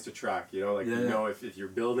 man. Nice to track. You know, like you know, if you're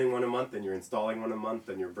building 1 a month and you're installing 1 a month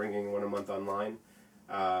and you're bringing 1 a month online,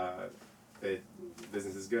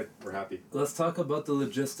 business is good. We're happy. Let's talk about the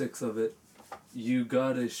logistics of it. You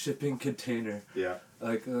got a shipping container. Yeah.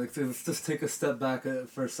 Like let's just take a step back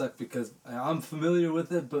for a sec, because I'm familiar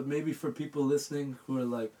with it, but maybe for people listening who are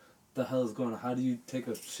like, the hell is going on? How do you take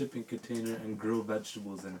a shipping container and grow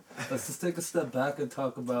vegetables in it? Let's just take a step back and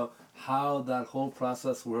talk about how that whole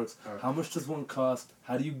process works. How much does one cost?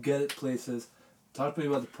 How do you get it places? Talk to me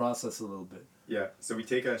about the process a little bit. Yeah, so we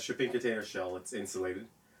take a shipping container shell. It's insulated.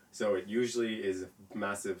 So it usually is a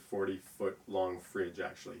massive 40-foot long fridge,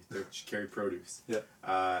 actually, to carry produce. Yeah.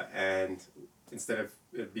 And instead of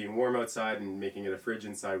it being warm outside and making it a fridge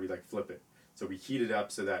inside, we like flip it. So we heat it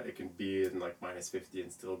up so that it can be in like minus 50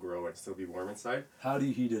 and still grow and still be warm inside. How do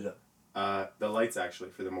you heat it up? The lights, actually,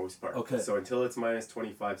 for the most part. Okay. So until it's minus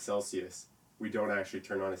 25 Celsius, we don't actually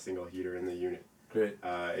turn on a single heater in the unit. Great.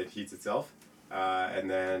 It heats itself. And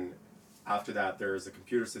then after that, there's a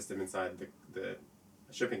computer system inside the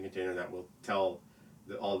shipping container that will tell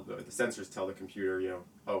all the sensors tell the computer, you know,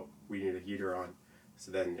 oh, we need a heater on.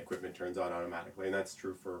 So then equipment turns on automatically. And that's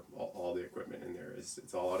true for all the equipment in there.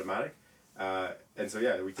 It's all automatic. And so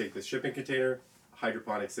yeah, we take this shipping container,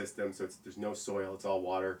 hydroponic system, so there's no soil, it's all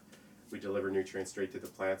water. We deliver nutrients straight to the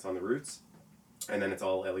plants on the roots, and then it's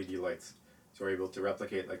all LED lights. So we're able to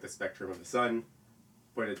replicate like the spectrum of the sun,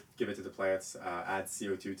 give it to the plants, add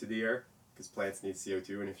CO2 to the air, because plants need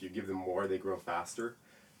CO2, and if you give them more, they grow faster.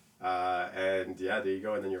 And yeah, there you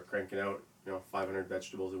go, and then you're cranking out, you know, 500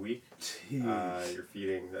 vegetables a week. You're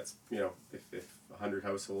feeding, that's, you know, if 100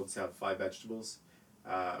 households have 5 vegetables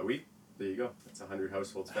a week, there you go. That's 100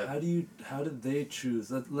 households fed. How did they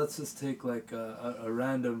choose? Let's just take like a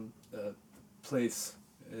random place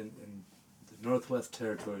in the Northwest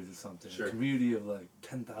Territories or something. Sure. A community of like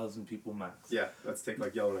 10,000 people max. Yeah, let's take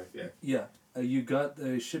like Yellowknife, yeah. Yeah. You got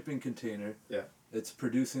a shipping container. Yeah. It's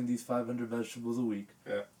producing these 500 vegetables a week.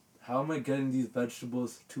 Yeah. How am I getting these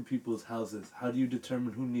vegetables to people's houses? How do you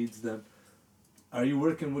determine who needs them? Are you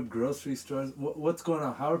working with grocery stores? What's going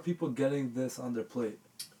on? How are people getting this on their plate?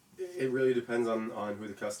 It really depends on who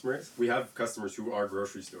the customer is. We have customers who are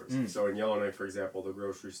grocery stores. So in Yellowknife, for example, the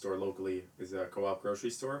grocery store locally is a co-op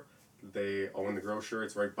grocery store. They own the grocer.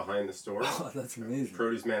 It's right behind the store. Oh, that's amazing.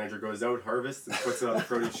 Produce manager goes out, harvests, and puts it on the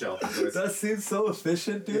produce shelf. So that seems so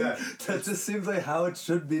efficient, dude. Yeah, that just seems like how it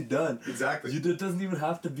should be done. Exactly. It doesn't even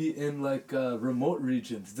have to be in like remote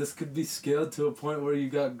regions. This could be scaled to a point where you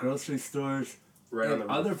got grocery stores right in on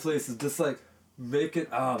the other places. Just like make it.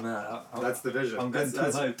 Oh man, that's the vision. I'm getting too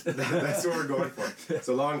hyped. That's what we're going for.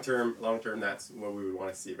 So long term, that's what we would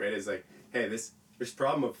want to see. Right? Is like, hey, this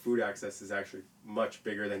problem of food access is actually much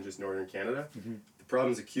bigger than just northern Canada. Mm-hmm. The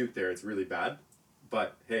problem's acute there. It's really bad.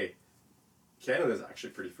 But hey, Canada's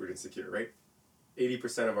actually pretty food insecure, right?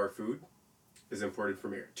 80% of our food is imported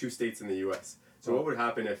from here. 2 states in the U.S. So what would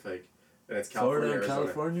happen if like, and it's California, Florida and Arizona.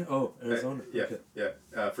 California? Oh, Arizona. Yeah, okay.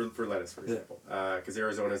 yeah. For lettuce, for example. Because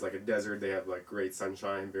Arizona is like a desert. They have like great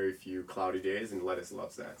sunshine, very few cloudy days, and lettuce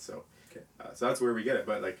loves that. So, so that's where we get it.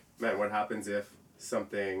 But like, man, what happens if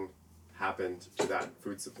something happened to that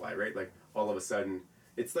food supply, right? Like all of a sudden,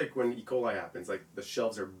 it's like when E. coli happens. Like the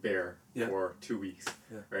shelves are bare for 2 weeks,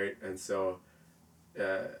 right? And so,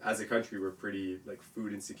 as a country, we're pretty like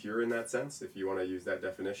food insecure in that sense, if you want to use that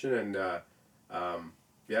definition. And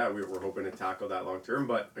yeah, we're hoping to tackle that long term,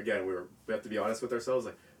 but again, we have to be honest with ourselves.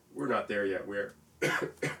 Like, we're not there yet. Where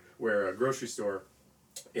a grocery store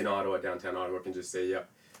in Ottawa, downtown Ottawa, can just say, "Yep,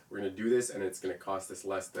 we're going to do this, and it's going to cost us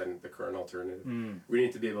less than the current alternative." We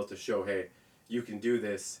need to be able to show, "Hey, you can do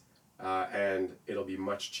this, and it'll be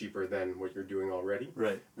much cheaper than what you're doing already."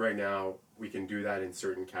 Right. Right now, we can do that in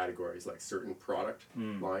certain categories, like certain product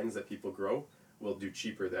lines that people grow will do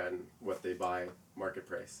cheaper than what they buy market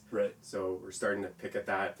price. Right. So we're starting to pick at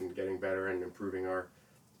that and getting better and improving our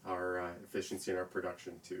efficiency in our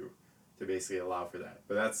production to basically allow for that.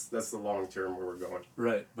 But that's the long term where we're going.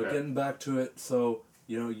 Right. But getting back to it, so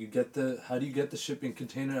you know, how do you get the shipping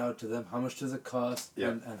container out to them? How much does it cost?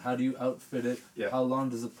 Yeah. And how do you outfit it? Yeah. How long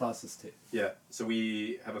does the process take? Yeah. So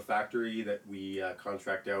we have a factory that we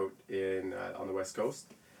contract out in on the West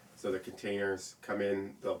Coast. So the containers come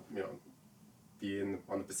in, they'll be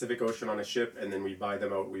on the Pacific Ocean on a ship, and then we buy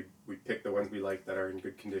them out. We pick the ones we like that are in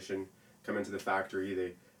good condition, come into the factory,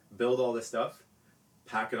 they build all this stuff,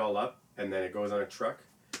 pack it all up, and then it goes on a truck.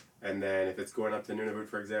 And then if it's going up to Nunavut,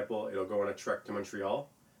 for example, it'll go on a truck to Montreal,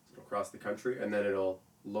 so it'll cross the country, and then it'll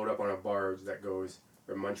load up on a barge that goes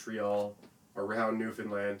from Montreal around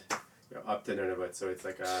Newfoundland, up to Nunavut. So it's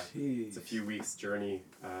like it's a few weeks journey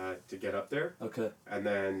to get up there. Okay. And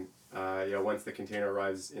then once the container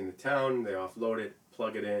arrives in the town, they offload it,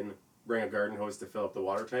 plug it in, bring a garden hose to fill up the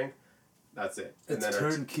water tank. That's it. It's and then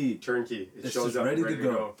turnkey. Turnkey. It it's shows just up ready to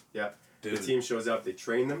go. Yeah. Dude. The team shows up, they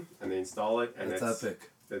train them, and they install it, and that's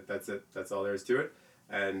epic. That's it. That's all there is to it.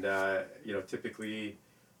 And typically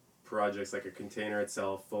projects like a container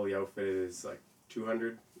itself, fully outfitted, is like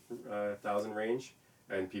 200,000 range,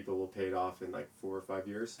 and people will pay it off in like 4 or 5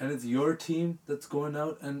 years. And it's your team that's going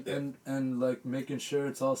out and like making sure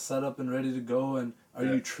it's all set up and ready to go. And are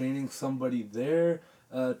you training somebody there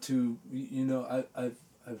to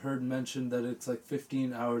I've heard mentioned that it's like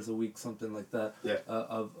 15 hours a week, something like that. Yeah.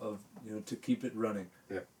 Of to keep it running.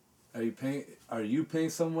 Yeah. Are you paying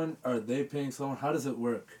someone? Are they paying someone? How does it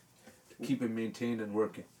work to keep it maintained and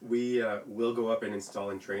working? We will go up and install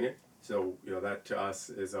and train it. So, that to us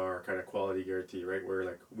is our kind of quality guarantee, right? Where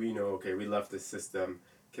like we know, okay, we left this system,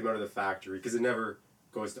 came out of the factory, because it never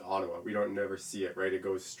goes to Ottawa. We don't never see it, right? It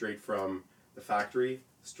goes straight from the factory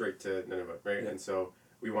straight to Nunavut, right? Yeah. And so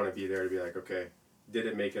we want to be there to be like, okay, did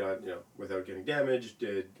it make it on, without getting damaged?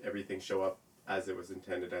 Did everything show up as it was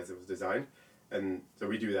intended, as it was designed? And so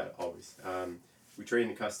we do that always. We train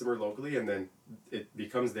the customer locally, and then it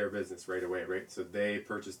becomes their business right away, right? So they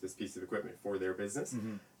purchase this piece of equipment for their business,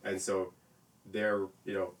 and so they're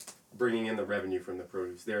bringing in the revenue from the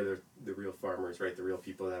produce. They're the real farmers, right? The real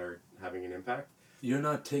people that are having an impact. You're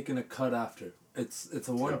not taking a cut after. It's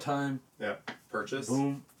a one time purchase.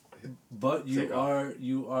 Boom. But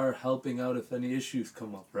you are helping out if any issues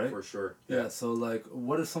come up, right? For sure. Yeah. So like,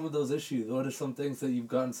 what are some of those issues? What are some things that you've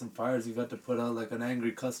gotten some fires you've had to put out, like an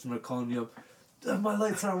angry customer calling you up? My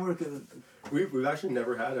lights aren't working. We've actually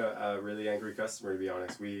never had a really angry customer, to be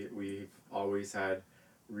honest. We've always had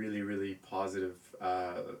really, really positive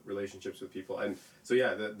relationships with people. And so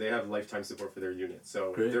they have lifetime support for their unit.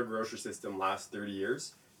 So if their grocery system lasts 30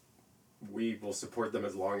 years, we will support them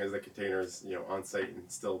as long as the container's on site and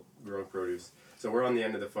still growing produce. So we're on the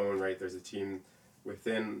end of the phone, right? There's a team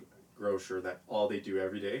within Grocer that all they do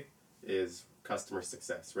every day is customer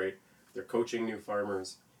success, right? They're coaching new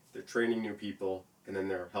farmers, they're training new people, and then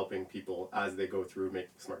they're helping people as they go through make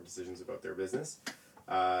smart decisions about their business.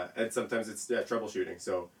 And sometimes it's troubleshooting.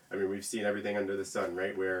 So we've seen everything under the sun,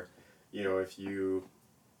 right? Where if you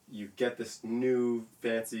get this new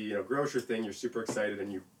fancy grocer thing, you're super excited,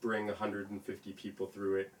 and you bring 150 people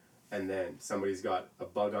through it, and then somebody's got a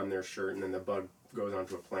bug on their shirt, and then the bug goes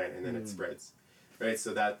onto a plant, and then it spreads, right?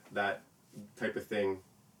 So that type of thing,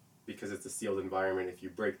 because it's a sealed environment, if you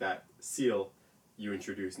break that seal, you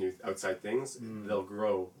introduce new outside things, they'll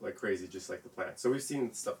grow like crazy, just like the plant. So we've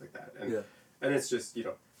seen stuff like that, and it's just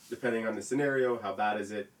depending on the scenario, how bad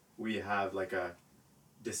is it, we have like a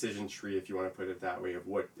decision tree, if you want to put it that way, of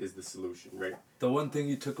what is the solution, right? The one thing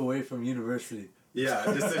you took away from university. Yeah,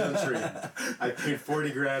 a decision tree. I paid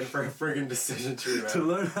 $40,000 for a friggin' decision tree, man. To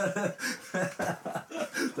learn how to...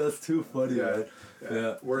 That's too funny, man.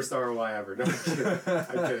 Yeah. Worst ROI ever. No, I'm kidding.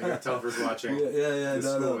 If Telfer's watching. Yeah. The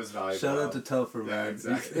school was valuable. Shout out to Telfer, man.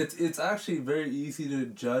 Exactly. It's actually very easy to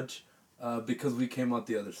judge because we came out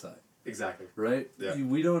the other side. Exactly. Right? Yeah.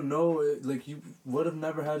 We don't know, like, you would have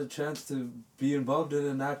never had a chance to be involved in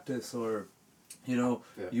an Actus, or,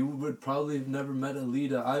 you would probably have never met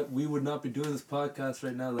Alita. We would not be doing this podcast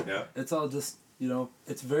right now. Like, it's all just,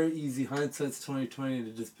 it's very easy. Hindsight's 2020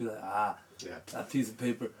 to just be like, that piece of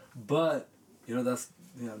paper. But,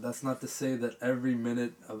 that's not to say that every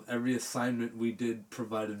minute of every assignment we did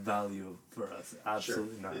provided value for us.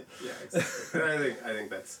 Absolutely not. Yeah, exactly. And I think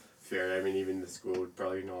that's fair. Even the school would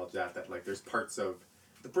probably acknowledge that like there's parts of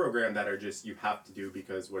the program that are just you have to do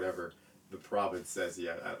because whatever the province says.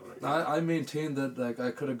 I don't know. I maintain that like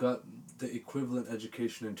I could have got the equivalent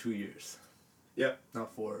education in 2 years. Yeah.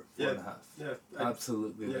 Not four and a half. Yeah.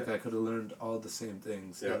 Absolutely. Like I could have learned all the same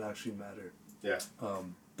things that actually matter. Yeah.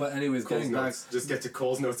 But anyways, Cole's getting notes. back. Just get to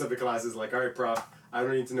Cole's notes of the classes. Like, all right, prof, I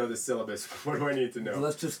don't need to know the syllabus. What do I need to know?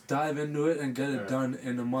 Let's just dive into it and get it done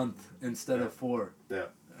in a month instead of 4. Yeah.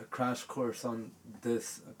 A crash course on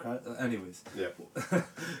this. Anyways. Yeah.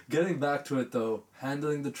 Getting back to it though,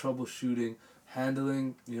 handling the troubleshooting,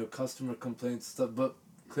 handling customer complaints stuff. But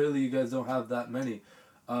clearly, you guys don't have that many.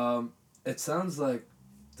 It sounds like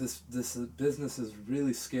this business is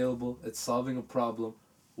really scalable. It's solving a problem.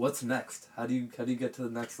 what's next? How do you get to the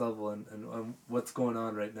next level, and what's going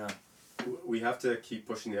on right now? We have to keep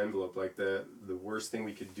pushing the envelope. Like the worst thing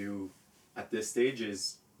we could do at this stage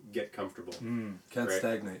is get comfortable. Can't right?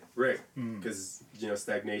 stagnate. Right. Because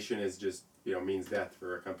stagnation is just means death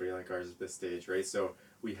for a company like ours at this stage, right? So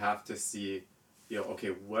we have to see, okay,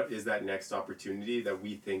 what is that next opportunity that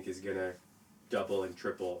we think is gonna double and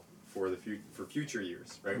triple for future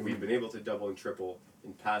years, right? We've been able to double and triple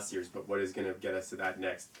in past years, but what is gonna get us to that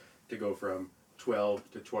next, to go from 12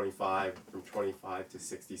 to 25, from 25 to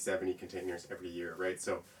 60, 70 containers every year, right?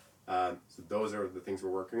 So those are the things we're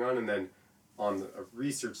working on. And then on the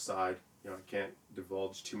research side, I can't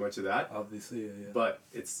divulge too much of that. Obviously, yeah. But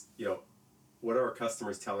it's, what are our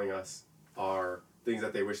customers telling us are things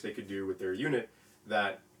that they wish they could do with their unit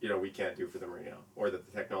that, we can't do for them right now, or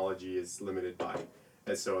that the technology is limited by.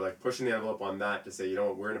 And so, like, pushing the envelope on that to say,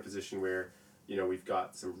 we're in a position where, we've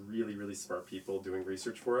got some really, really smart people doing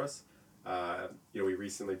research for us. We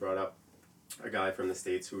recently brought up a guy from the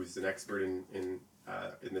States who's an expert in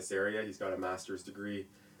this area. He's got a master's degree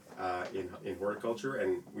in horticulture,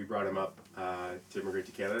 and we brought him up to immigrate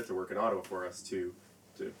to Canada to work in Ottawa for us to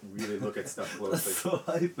really look at stuff closely. That's so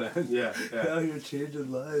hype, man. Yeah. Now you're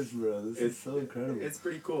changing lives, bro. This is so incredible. It's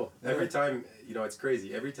pretty cool. Yeah. Every time, it's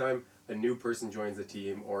crazy. Every time a new person joins the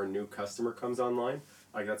team or a new customer comes online,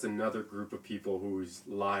 like that's another group of people whose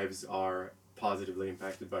lives are positively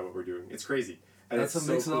impacted by what we're doing. It's crazy. And that's what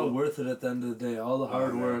makes it all worth it at the end of the day. All the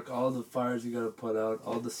hard work, all the fires you got to put out,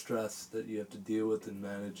 all the stress that you have to deal with and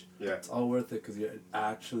manage. Yeah. It's all worth it because you're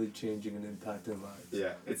actually changing and impacting lives.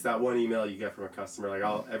 Yeah. It's that one email you get from a customer.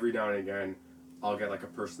 Like every now and again, I'll get like a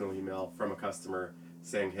personal email from a customer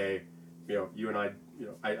saying, hey, you and I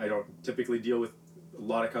don't typically deal with a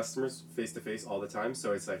lot of customers face to face all the time.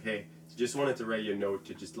 So it's like, hey, just wanted to write you a note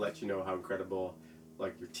to just let you know how incredible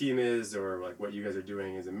like your team is, or like what you guys are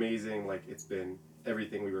doing is amazing. Like it's been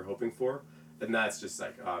everything we were hoping for. And that's just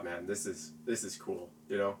like, oh man, this is cool.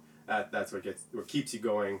 That's what keeps you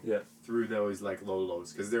going through those like low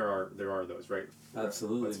lows, because there are those, right?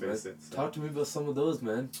 Absolutely. Let's face it. So. Talk to me about some of those,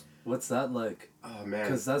 man. What's that like? Oh man,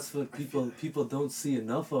 because that's what people don't see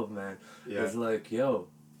enough of, man. Yeah. It's like, yo,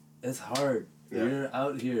 it's hard. Yeah. You're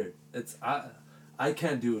out here. I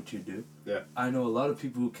can't do what you do. Yeah. I know a lot of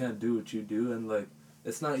people who can't do what you do, and like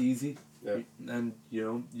it's not easy. Yeah. And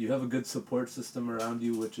you have a good support system around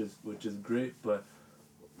you, which is great. But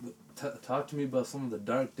talk to me about some of the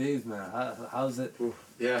dark days, man. How's it? Ooh,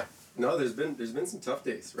 yeah. No, there's been some tough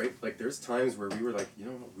days, right? Like there's times where we were like,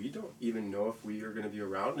 we don't even know if we are going to be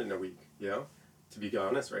around in a week, to be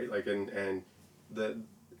honest, right? Like, and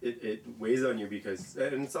it weighs on you because,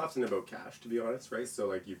 and it's often about cash, to be honest, right? So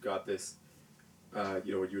like you've got this, what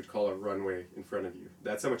you would call a runway in front of you.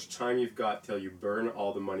 That's how much time you've got till you burn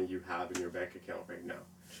all the money you have in your bank account right now,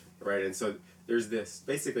 right? And so there's this,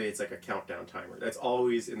 basically it's like a countdown timer. That's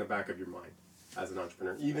always in the back of your mind as an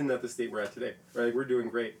entrepreneur, even at the state we're at today, right? Like we're doing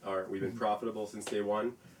great. We've been profitable since day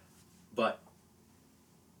one, but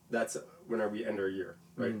that's when we end our year,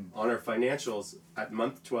 right? On our financials at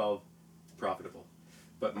month 12, profitable,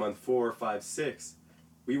 but month 4, 5, 6,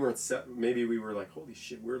 we weren't set. Maybe we were like, holy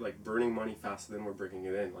shit, we're like burning money faster than we're bringing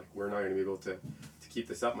it in. Like we're not going to be able to keep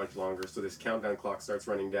this up much longer. So this countdown clock starts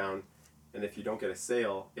running down, and if you don't get a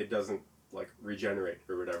sale, it doesn't like regenerate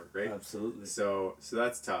or whatever, right? Absolutely. So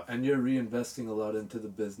that's tough. And you're reinvesting a lot into the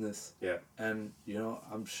business. Yeah. And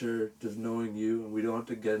I'm sure just knowing you, and we don't have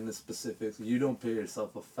to get into specifics, you don't pay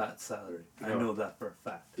yourself a fat salary. No. I know that for a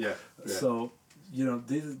fact. Yeah. So,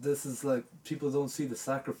 this is like, people don't see the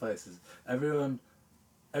sacrifices.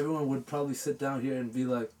 Everyone would probably sit down here and be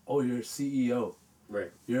like, oh, you're a CEO.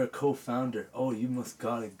 Right. You're a co-founder. Oh, you must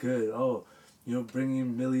got it good. Oh, bringing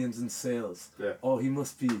in millions in sales. Yeah. Oh, he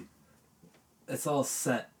must be. It's all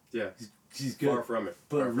set. Yeah. He's good. Far from it.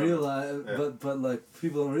 But but like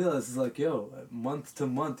people don't realize, it's like, yo, month to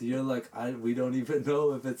month you're like, we don't even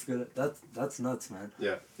know if it's gonna. That's nuts, man.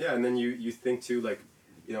 Yeah. Yeah, and then you think too, like,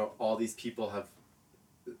 all these people have,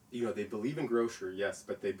 they believe in grocery, yes,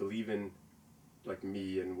 but they believe in like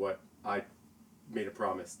me and what I made a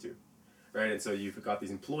promise to, right? And so you've got these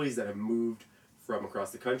employees that have moved from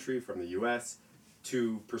across the country, from the U.S.,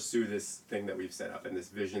 to pursue this thing that we've set up and this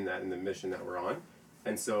vision and the mission that we're on.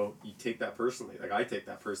 And so you take that personally. Like I take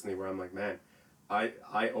that personally, where I'm like, man, I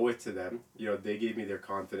owe it to them. They gave me their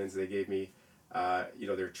confidence. They gave me,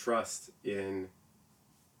 their trust in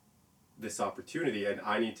this opportunity, and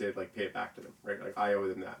I need to like pay it back to them, right? Like I owe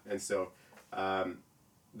them that. And so,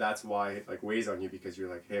 that's why it like weighs on you, because you're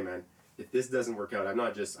like, hey man, if this doesn't work out,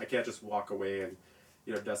 I can't just walk away and,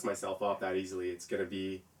 dust myself off that easily. It's going to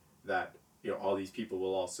be that all these people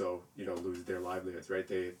will also, lose their livelihoods, right?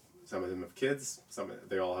 Some of them have kids,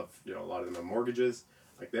 they all have, a lot of them have mortgages,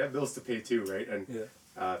 like they have bills to pay too, right? And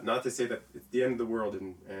not to say that it's the end of the world,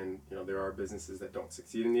 and there are businesses that don't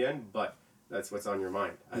succeed in the end, but that's what's on your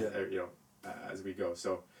mind, as we go.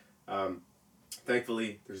 So,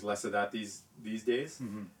 thankfully, there's less of that these days.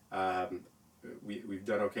 Mm-hmm. We've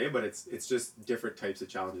done okay, but it's just different types of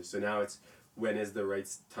challenges. So now it's, when is the right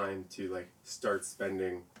time to like start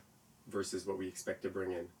spending versus what we expect to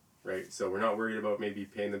bring in, right? So we're not worried about maybe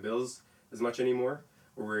paying the bills as much anymore.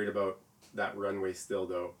 We're worried about that runway still,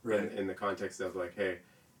 though, right. in the context of like, hey,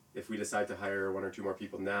 if we decide to hire 1 or 2 more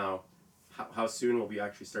people now, how soon will we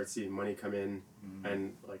actually start seeing money come in? Mm-hmm.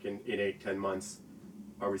 And like in 8-10 months,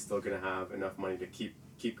 are we still going to have enough money to keep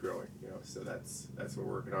growing? So that's what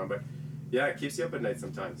we're working on. But yeah, it keeps you up at night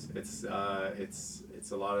sometimes. It's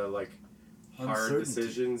a lot of like hard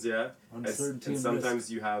decisions, and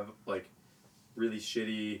sometimes you have like really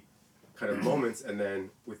shitty kind of moments, and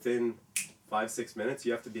then within 5-6 minutes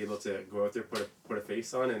you have to be able to go out there, put a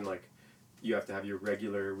face on, and like you have to have your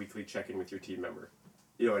regular weekly check-in with your team member,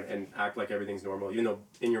 and act like everything's normal,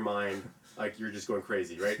 in your mind like you're just going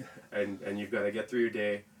crazy, right? and you've got to get through your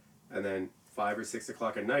day, and then 5 or 6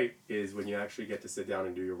 o'clock at night is when you actually get to sit down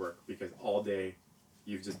and do your work, because all day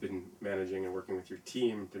you've just been managing and working with your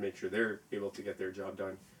team to make sure they're able to get their job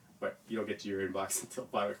done, but you don't get to your inbox until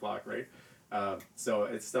 5 o'clock, right? So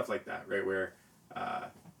it's stuff like that, right? Where,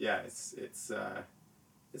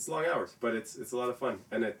 it's long hours, but it's a lot of fun,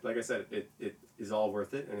 and like I said, it is all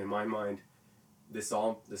worth it. And in my mind, this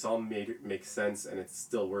all makes sense, and it's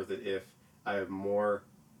still worth it if I have more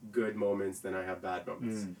good moments than I have bad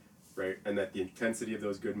moments, right? And that the intensity of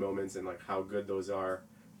those good moments and like how good those are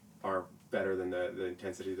better than the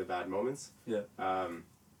intensity of the bad moments. Yeah.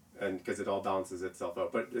 And because it all balances itself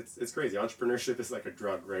out. But it's crazy. Entrepreneurship is like a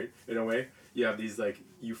drug, right? In a way, you have these like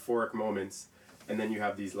euphoric moments, and then you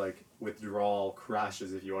have these like withdrawal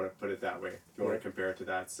crashes, if you want to put it that way, if you want to compare it to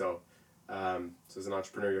that. So, as an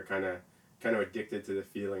entrepreneur, you're kind of addicted to the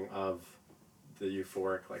feeling of the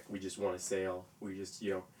euphoric, like we just want to sail. We just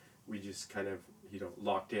kind of,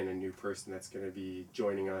 locked in a new person that's going to be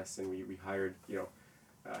joining us, and we hired,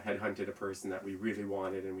 headhunted a person that we really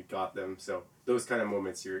wanted, and we got them. So those kind of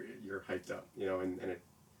moments, you're hyped up, and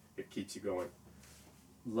it keeps you going.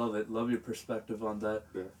 Love it. Love your perspective on that.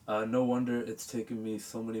 Yeah. No wonder it's taken me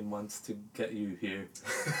so many months to get you here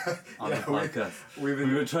on the podcast. We've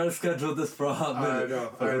been trying to schedule this for a hot minute.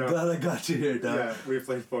 I know. I'm glad I got you here, Doug. Yeah, we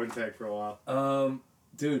played phone tag for a while.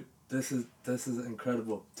 Dude, this is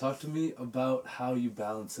incredible. Talk to me about how you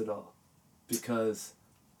balance it all, because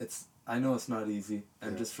I know it's not easy,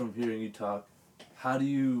 and just from hearing you talk, how do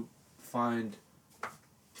you find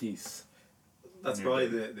peace? That's probably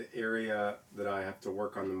the area that I have to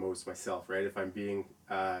work on the most myself, right? If I'm being,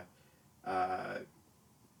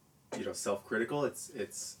 self-critical,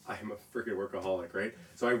 I'm a freaking workaholic, right?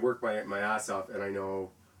 So I work my ass off, and I know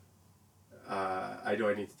I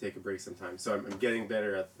need to take a break sometimes. So I'm getting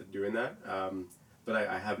better at doing that, but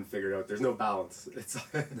I haven't figured out. There's no balance.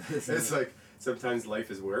 It's like sometimes life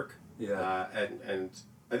is work, and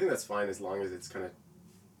I think that's fine as long as it's kind of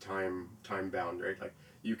time bound, right? Like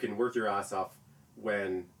you can work your ass off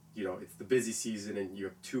when it's the busy season and you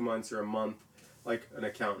have 2 months or a month, like an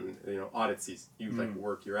accountant, audit season. You like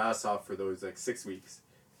work your ass off for those like 6 weeks,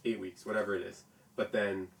 8 weeks, whatever it is. But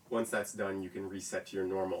then once that's done, you can reset to your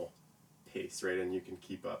normal pace, right? And you can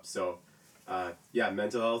keep up. So,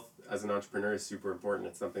 mental health as an entrepreneur is super important.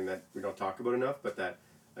 It's something that we don't talk about enough, but that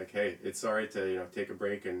like, hey, it's all right to take a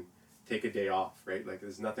break and take a day off, right? Like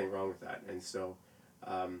there's nothing wrong with that. And so,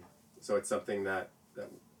 so it's something that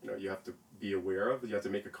you have to be aware of. You have to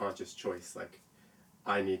make a conscious choice. Like,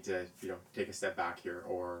 I need to, take a step back here,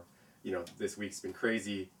 or, this week's been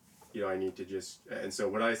crazy. I need to just. And so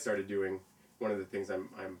what I started doing, one of the things I'm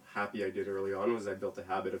happy I did early on was I built a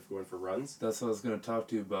habit of going for runs. That's what I was going to talk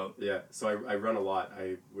to you about. Yeah. So I run a lot.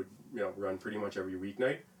 I would, run pretty much every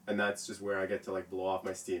weeknight, and that's just where I get to like blow off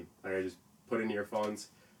my steam. Like I just put in earphones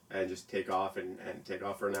and just take off and take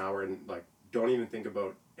off for an hour, and like don't even think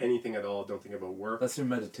about anything at all. Don't think about work. That's your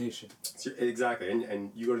meditation. Exactly.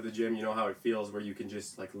 And you go to the gym, you know how it feels where you can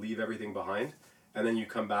just like leave everything behind, and then you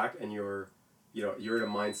come back and you're in a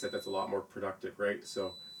mindset that's a lot more productive, right?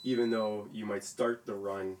 So even though you might start the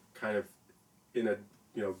run kind of in a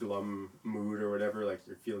glum mood or whatever, like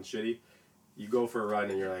you're feeling shitty, you go for a run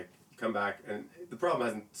and you're like, you come back and the problem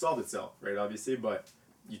hasn't solved itself, right? Obviously, but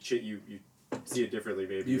you see it differently,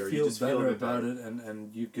 maybe. You feel better about it,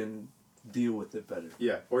 and you can deal with it better.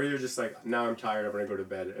 Yeah, or you're just like, now I'm tired, I'm gonna go to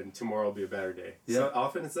bed, and tomorrow will be a better day. Yeah. So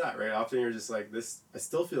often it's that, right? Often you're just like, I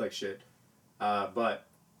still feel like shit, but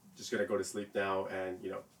just gonna go to sleep now, and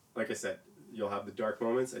like I said, you'll have the dark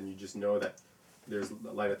moments, and you just know that there's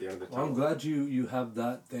light at the end of the tunnel. Well, I'm glad you have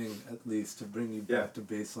that thing at least to bring you back to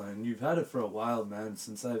baseline. You've had it for a while, man.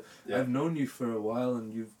 Since I've known you for a while,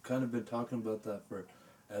 and you've kind of been talking about that for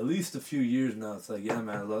at least a few years now. It's like, yeah,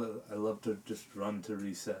 man, I love to just run to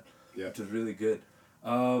reset, which is really good.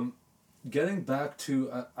 Getting back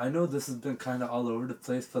to, I know this has been kind of all over the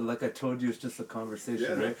place, but like I told you, it's just a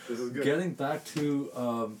conversation, right? This is good. Getting back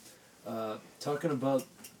to talking about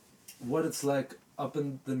what it's like up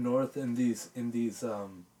in the north in these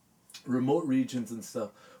remote regions and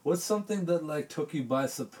stuff. What's something that like took you by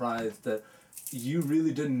surprise that you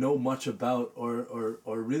really didn't know much about, or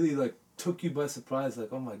really like took you by surprise,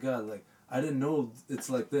 like, oh my god, like I didn't know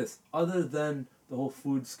it's like this, other than the whole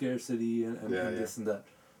food scarcity and this and that?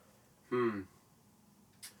 Good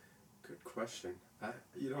question.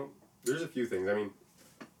 There's a few things. I mean,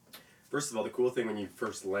 first of all, the cool thing when you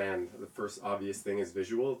first land, the first obvious thing is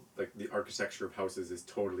visual. Like, the architecture of houses is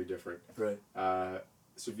totally different. Right.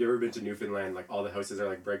 So if you've ever been to Newfoundland, like, all the houses are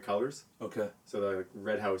like bright colors. Okay. So the like,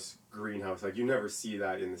 red house, green house, like, you never see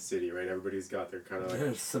that in the city, right? Everybody's got their kind of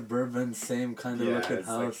like suburban, same kind of looking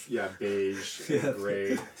house. Like, beige, and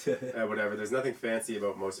gray, whatever. There's nothing fancy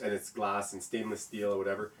about most, and it's glass and stainless steel or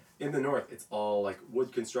whatever. In the north, it's all like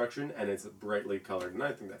wood construction, and it's brightly colored, and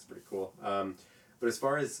I think that's pretty cool. But as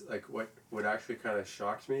far as like what actually kind of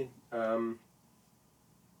shocked me, I'm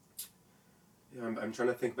trying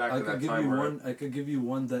to think back to that time I could give you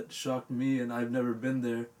one that shocked me, and I've never been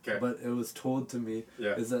there, but it was told to me.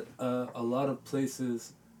 Is that a lot of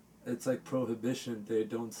places, it's like prohibition. They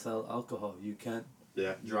don't sell alcohol. You can't.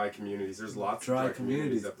 Yeah, dry communities. There's lots of dry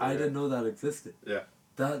communities up there. I didn't know that existed. Yeah.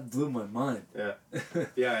 That blew my mind. Yeah.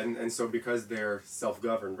 Yeah, and so because they're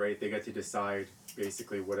self-governed, right, they get to decide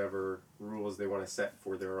basically whatever rules they want to set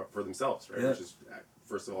for themselves, right, which is,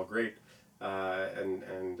 first of all, great.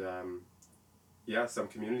 Some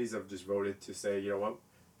communities have just voted to say, you know what,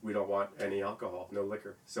 we don't want any alcohol, no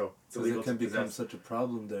liquor. So it's illegal it can become such a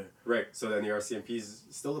problem there. Right. So then the RCMP is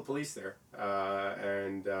still the police there,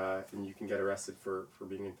 and you can get arrested for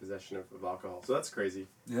being in possession of alcohol. So that's crazy.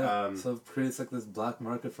 Yeah. So it creates like this black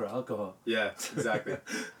market for alcohol. Yeah, exactly.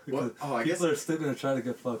 I guess people are still gonna try to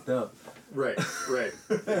get fucked up. Right.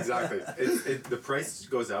 Exactly. The price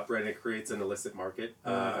goes up, right, and it creates an illicit market.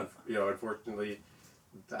 Unfortunately,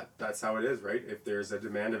 that's how it is, right? If there's a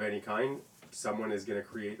demand of any kind, someone is going to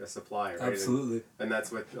create a supply, right? Absolutely. And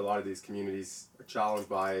that's what a lot of these communities are challenged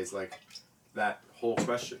by, is like that whole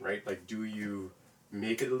question, right? Like, do you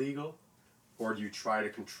make it illegal, or do you try to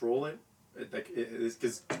control it?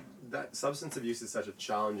 Because that substance abuse is such a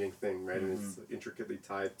challenging thing, right? And it's intricately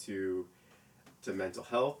tied to mental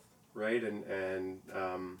health, right? And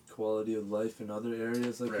quality of life in other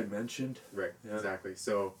areas, like you mentioned. Right. Yeah. Exactly.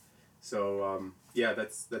 So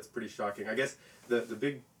that's pretty shocking. I guess the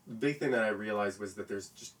big thing that I realized was that there's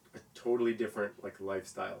just a totally different like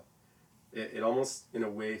lifestyle. It almost in a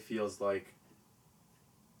way feels like,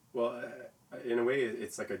 in a way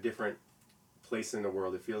it's like a different place in the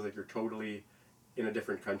world. It feels like you're totally in a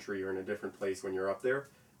different country or in a different place when you're up there,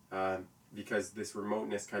 because this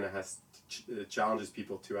remoteness kind of challenges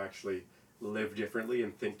people to actually live differently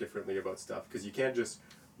and think differently about stuff. Because you can't just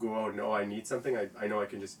go out and, I need something, I know I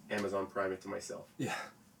can just Amazon Prime it to myself. Yeah.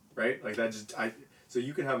 Right? Like that so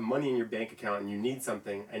you can have money in your bank account and you need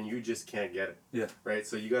something and you just can't get it. Yeah. Right?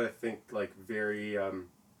 So you got to think like very about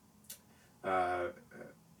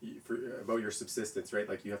your subsistence, right?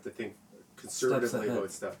 Like you have to think conservatively about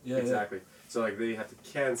stuff. Yeah, exactly. Yeah. So like they have to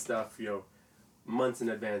can stuff, months in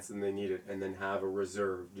advance and they need it, and then have a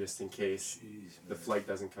reserve just in case the flight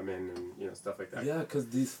doesn't come in, and stuff like that. Yeah, because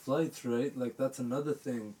these flights, right, like that's another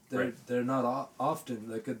thing. They're not often,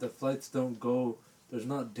 like the flights don't go, there's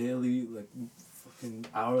not daily, like fucking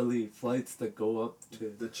hourly flights that go up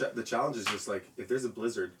to... The challenge is just like, if there's a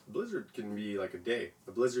blizzard can be like a day.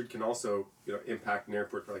 A blizzard can also, impact an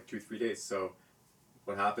airport for like 2-3 days. So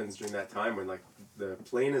what happens during that time when like the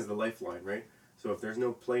plane is the lifeline, right? So if there's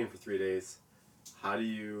no plane for 3 days, how do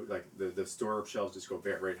you, like, the store shelves just go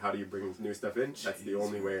bare, right? How do you bring new stuff in? Jeez, that's the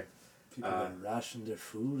only way. People that ration their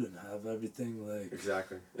food and have everything, like...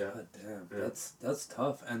 Exactly, yeah. God damn, yeah. That's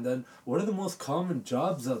tough. And then, what are the most common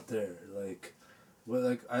jobs out there? Like,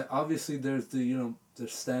 obviously there's the,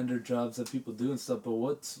 there's standard jobs that people do and stuff, but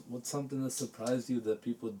what's something that surprised you that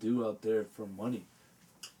people do out there for money?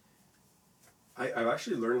 I've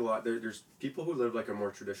actually learned a lot. There's people who live like a more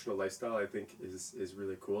traditional lifestyle, I think is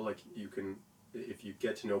really cool. Like you can, if you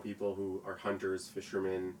get to know people who are hunters,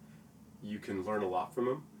 fishermen, you can learn a lot from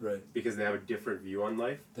them. Right. Because they have a different view on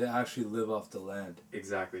life. They actually live off the land.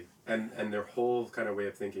 Exactly. And their whole kind of way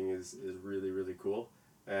of thinking is really, really cool.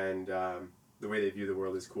 And the way they view the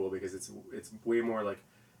world is cool because it's way more like,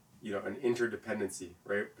 you know, an interdependency,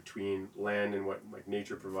 right, between land and what like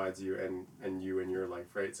nature provides you and you and your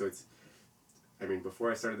life, right? So it's, I mean,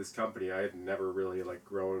 before I started this company, I had never really like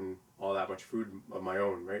grown all that much food of my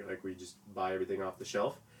own, right? Like we just buy everything off the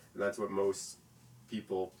shelf, and that's what most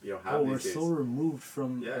people, you know, have these days. We're so removed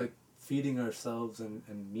from like feeding ourselves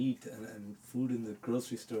and meat and food in the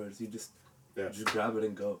grocery stores. You just grab it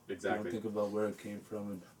and go. Exactly. You don't think about where it came from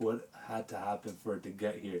and what had to happen for it to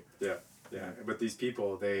get here. Yeah, yeah. But these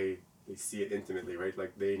people, they see it intimately, right?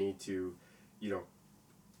 Like they need to, you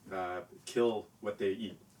know, kill what they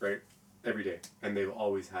eat, right? Every day, and they've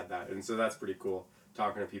always had that, and so that's pretty cool.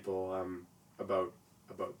 Talking to people about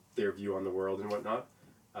their view on the world and whatnot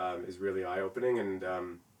is really eye opening,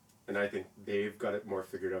 and I think they've got it more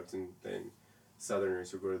figured out than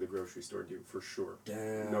Southerners who go to the grocery store do, for sure.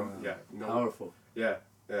 Damn. No, powerful. Yeah.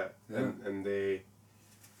 And they,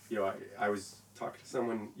 you know, I was talking to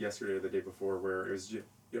someone yesterday or the day before where it was, you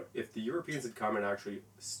know, if the Europeans had come and actually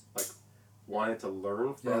like wanted to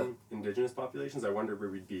learn from indigenous populations, I wonder where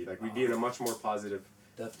we'd be. Like we'd be in a much more positive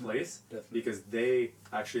place because they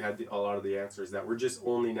actually had a lot of the answers that we're just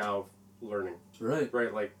only now learning.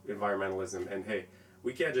 Right, like environmentalism, and hey,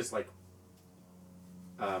 we can't just like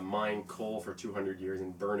mine coal for 200 years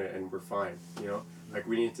and burn it and we're fine, you know? Like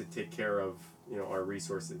we need to take care of, you know, our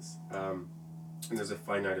resources, and there's a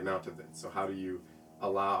finite amount of it, so how do you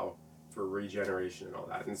allow for regeneration and all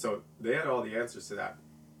that? And so they had all the answers to that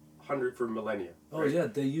for millennia. Oh right? Yeah,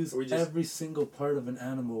 they use every single part of an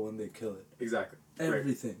animal when they kill it. Exactly.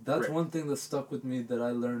 Everything. Right. That's one thing that stuck with me that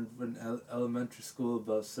I learned in elementary school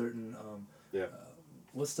about certain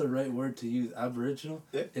what's the right word to use? Aboriginal?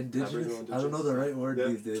 Yeah. Indigenous? I don't know the right word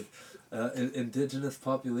these days. Indigenous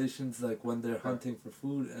populations, like when they're hunting for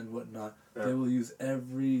food and whatnot, they will use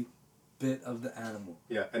every bit of the animal.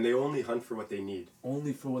 Yeah, and they only hunt for what they need.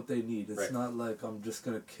 Only for what they need. It's not like I'm just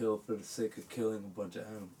gonna kill for the sake of killing a bunch of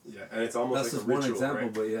animals. Yeah, and it's almost that's like just a ritual, one example,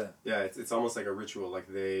 right? But yeah. Yeah, it's almost like a ritual. Like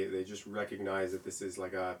they just recognize that this is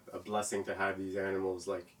like a blessing to have these animals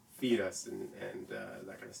like feed us and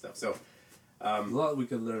that kind of stuff. So a lot we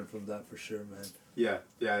can learn from that for sure, man. Yeah,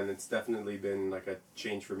 and it's definitely been like a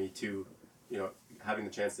change for me too. You know, having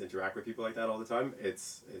the chance to interact with people like that all the time.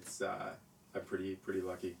 It's I'm pretty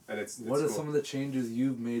lucky, and it's what are cool. Some of the changes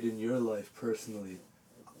you've made in your life personally?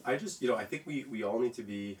 I just, you know, I think we all need to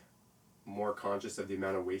be more conscious of the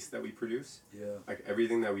amount of waste that we produce. Yeah. Like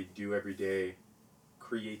everything that we do every day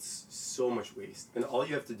creates so much waste, and all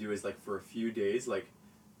you have to do is like for a few days, like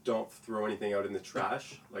don't throw anything out in the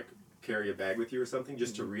trash, like carry a bag with you or something,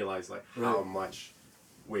 just to realize like how much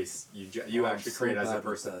waste you actually create as a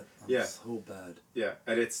person. I'm so bad. Yeah,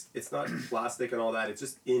 and it's not plastic and all that. It's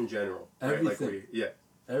just in general. Everything. Right? Like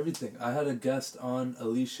everything. I had a guest on,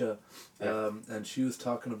 Alicia, and she was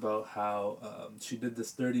talking about how she did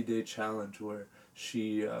this 30-day challenge where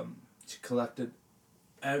she collected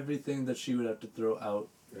everything that she would have to throw out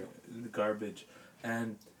in the garbage,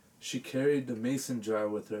 and she carried the mason jar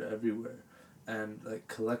with her everywhere, and like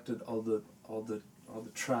collected all the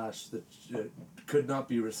trash that could not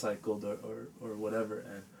be recycled or whatever,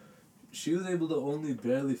 and she was able to only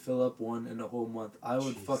barely fill up one in a whole month. I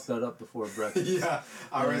would fuck that up before breakfast. Yeah,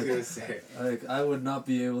 I was gonna say. Like I would not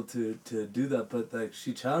be able to do that, but like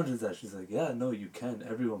she challenges that. She's like, yeah, no, you can.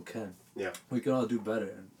 Everyone can. Yeah. We can all do better.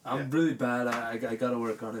 And I'm really bad. I gotta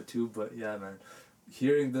work on it too. But yeah, man,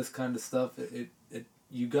 hearing this kind of stuff, it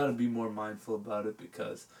you gotta be more mindful about it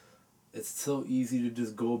because it's so easy to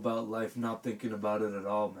just go about life not thinking about it at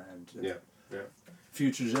all, man. Yeah.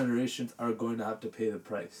 Future generations are going to have to pay the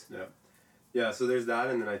price. Yeah, so there's that,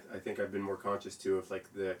 and then I think I've been more conscious too of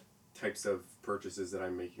like the types of purchases that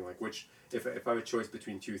I'm making, like which if I have a choice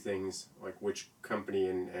between two things, like which company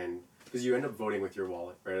and because you end up voting with your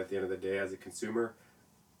wallet, right? At the end of the day, as a consumer,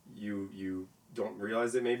 you don't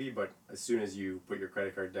realize it maybe, but as soon as you put your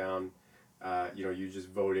credit card down, you know, you just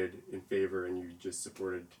voted in favor and you just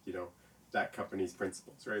supported, you know, that company's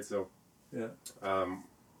principles, right? So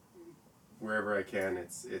wherever I can,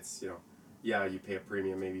 it's you know, you pay a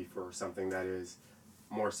premium maybe for something that is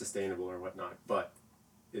more sustainable or whatnot, but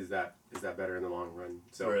is that better in the long run?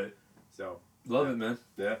 So love it, man.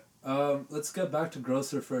 Yeah. Let's get back to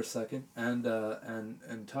Grocer for a second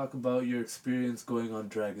and talk about your experience going on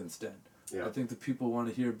Dragon's Den. Yeah. I think the people want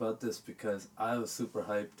to hear about this because I was super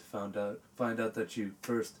hyped to find out that you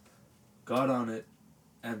first got on it,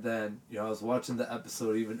 and then, you know, I was watching the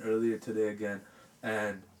episode even earlier today again,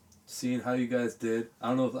 and seeing how you guys did. I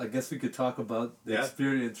don't know if, I guess we could talk about the Yeah.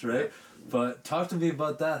 experience, right? But talk to me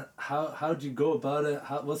about that. How'd you go about it?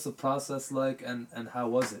 What's the process like, and how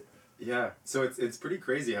was it? Yeah, so it's pretty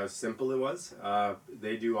crazy how simple it was.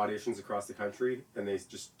 They do auditions across the country, and they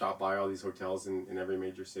just stop by all these hotels in every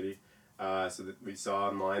major city. So that we saw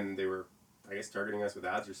online, they were, I guess, targeting us with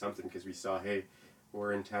ads or something, because we saw, hey,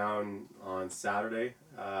 we're in town on Saturday,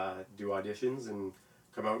 do auditions, and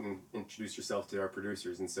come out and introduce yourself to our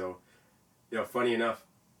producers. And so, funny enough,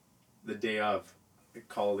 the day of, I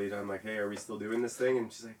call Lita, I'm like, hey, are we still doing this thing?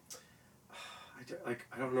 And she's like,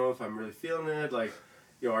 I don't know if I'm really feeling it, like,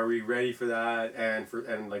 are we ready for that?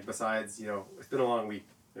 And like, besides, it's been a long week,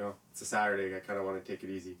 it's a Saturday, I kind of want to take it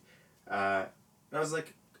easy. And I was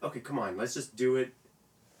like, okay, come on, let's just do it.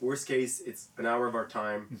 Worst case, it's an hour of our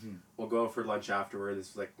time. Mm-hmm. We'll go for lunch afterward. This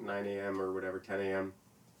was like 9 a.m. or whatever, 10 a.m.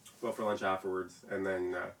 Go for lunch afterwards, and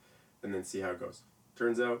then see how it goes.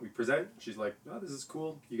 Turns out we present. She's like, oh, this is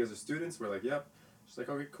cool. You guys are students? We're like, yep. She's like,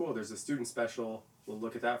 okay, cool. There's a student special. We'll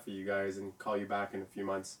look at that for you guys and call you back in a few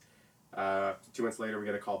months. 2 months later, we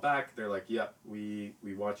get a call back. They're like, yep, we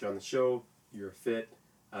want you on the show. You're a fit.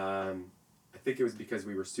 I think it was because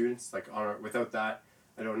we were students. Like, without that,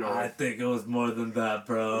 I don't know. I think it was more than that,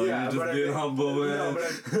 bro. Yeah, You're just being humble, man. No,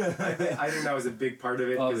 but I think that was a big part of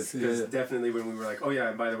it, because definitely when we were like, oh yeah,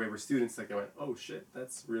 and by the way, we're students, like, I went, oh shit,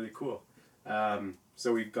 that's really cool.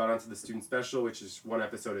 So we got onto the student special, which is 1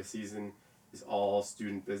 episode a season, is all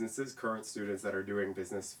student businesses, current students that are doing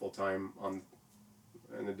business full-time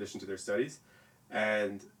in addition to their studies.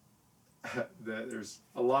 And there's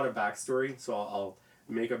a lot of backstory, so I'll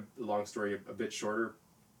make a long story a bit shorter.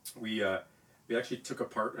 We actually took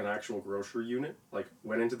apart an actual grocery unit, like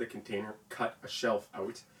went into the container, cut a shelf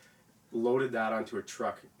out, loaded that onto a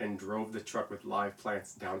truck, and drove the truck with live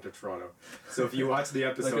plants down to Toronto. So if you watch the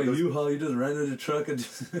episode... like a U-Haul, you just rented a truck and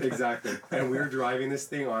just... Exactly. And we were driving this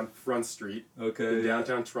thing on Front Street in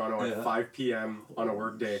downtown Toronto at 5 p.m. on a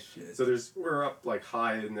work day. Shit. So we're up like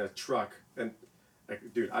high in the truck, and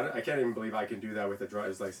like, dude, I can't even believe I can do that with a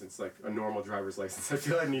driver's license, like a normal driver's license. I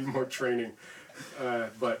feel I need more training.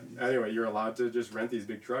 But anyway, you're allowed to just rent these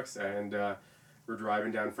big trucks, and we're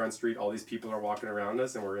driving down Front Street. All these people are walking around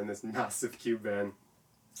us, and we're in this massive cube van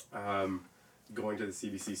going to the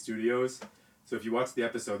CBC studios. So if you watch the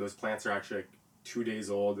episode, those plants are actually like 2 days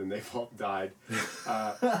old, and they've all died.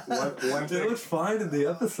 One They looked fine in the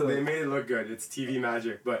episode. They made it look good. It's TV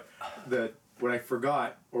magic. But what I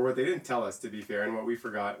forgot, or what they didn't tell us, to be fair, and what we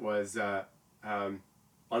forgot was on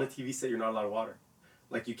a TV set, you're not allowed water.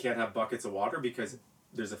 Like, you can't have buckets of water because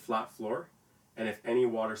there's a flat floor, and if any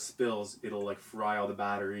water spills, it'll like fry all the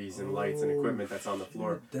batteries and lights and equipment that's on the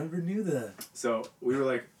floor. Never knew that. So we were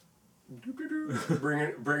like,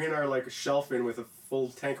 bringing our like shelf in with a full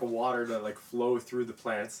tank of water to like flow through the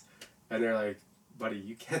plants, and they're like, buddy,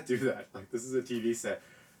 you can't do that. Like, this is a TV set.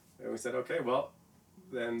 And we said, okay, well,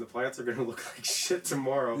 then the plants are gonna look like shit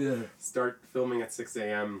tomorrow. Yeah. Start filming at 6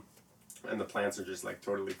 a.m. and the plants are just like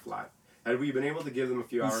totally flat. Had we been able to give them a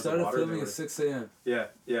few hours of water... You started filming at 6 a.m.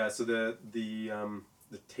 Yeah. So the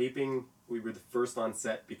taping, we were the first on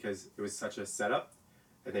set because it was such a setup,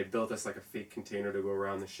 and they built us like a fake container to go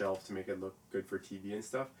around the shelf to make it look good for TV and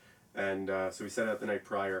stuff. And so we set it up the night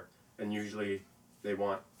prior, and usually they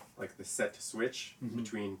want like the set to switch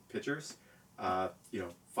between pictures,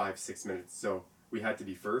 5-6 minutes. So we had to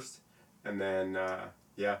be first, and then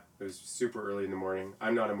it was super early in the morning.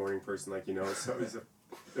 I'm not a morning person, like, so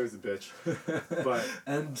it was a bitch. But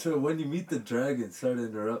and so when you meet the dragons, sorry to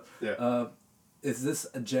interrupt. Yeah. Is this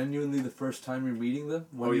genuinely the first time you're meeting them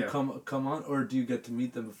when you come on, or do you get to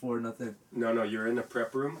meet them before nothing? No, you're in the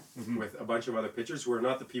prep room with a bunch of other pitchers who are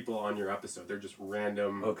not the people on your episode. They're just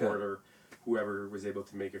random reporter, whoever was able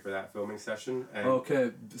to make it for that filming session. And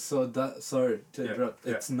okay, so sorry to interrupt.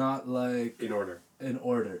 It's not like in order.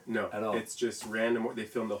 No, at all. It's just random. They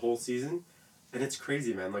filmed the whole season, and it's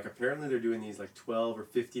crazy, man. Like, apparently they're doing these like 12 or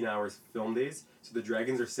 15 hours film days. So the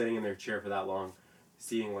dragons are sitting in their chair for that long,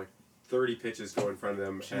 seeing like 30 pitches go in front of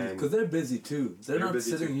them. Because they're busy too. They're not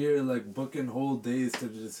sitting here like booking whole days to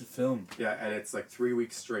just film. Yeah, and it's like 3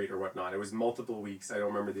 weeks straight or whatnot. It was multiple weeks. I don't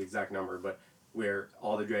remember the exact number, but where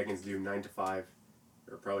all the dragons do 9 to 5,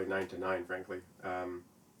 or probably 9 to 9, frankly.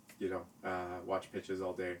 Watch pitches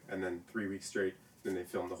all day, and then 3 weeks straight. Then they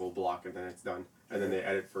film the whole block, and then it's done. And then they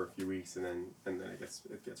edit for a few weeks, and then it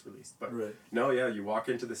gets released. But you walk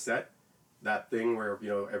into the set. That thing where,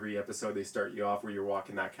 every episode they start you off where you're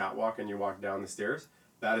walking that catwalk and you walk down the stairs,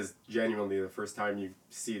 that is genuinely the first time you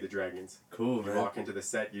see the dragons. Cool, You walk into the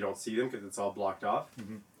set, you don't see them because it's all blocked off.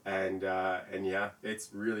 And it's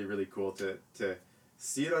really, really cool to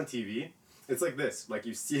see it on TV. it's like this. Like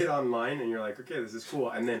you see it online and you're like, okay, this is cool.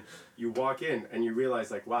 And then you walk in and you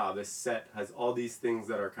realize like, wow, this set has all these things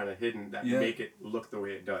that are kind of hidden that make it look the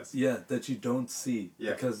way it does. Yeah, that you don't see.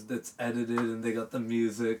 Yeah. Because it's edited and they got the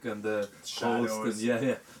music and the shadows.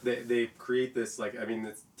 And They create this like, I mean,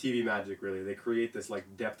 it's TV magic really. They create this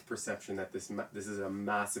like depth perception that this is a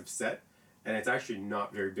massive set. And it's actually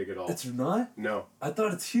not very big at all. It's not? No. I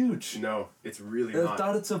thought it's huge. No, it's really I not. I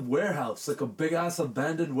thought it's a warehouse, like a big ass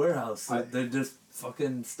abandoned warehouse. They just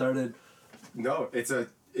fucking started. No, it's a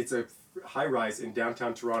high rise in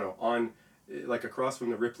downtown Toronto on like across from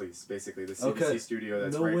the Ripley's, basically the CBC studio.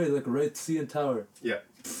 That's no way, like right CN Tower. Yeah.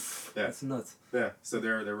 Yeah. That's nuts. Yeah. So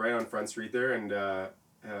they're right on Front Street there, and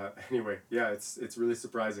anyway, yeah, it's really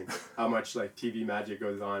surprising how much like TV magic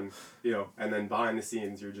goes on, you know, and then behind the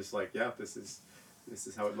scenes you're just like, yeah, this is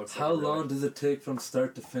how it looks. How long does it take from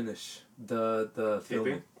start to finish the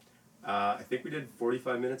filming? I think we did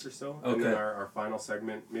 45 minutes or so, and then our final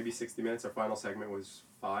segment, maybe 60 minutes. Our final segment was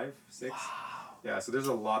 5, 6. Wow. Yeah, so there's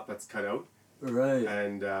a lot that's cut out. Right.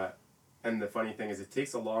 And the funny thing is, it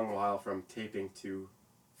takes a long while from taping to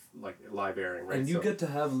like live airing, right? And you get to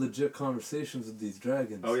have legit conversations with these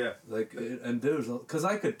dragons. Oh yeah. Like, and there's because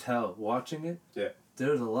I could tell watching it. Yeah.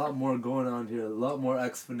 There's a lot more going on here, a lot more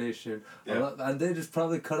explanation, and they just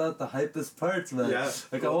probably cut out the hypest parts, man. Yeah.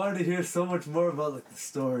 Like, I wanted to hear so much more about like the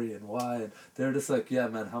story and why, and they're just like, yeah,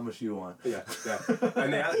 man, how much do you want? Yeah, yeah.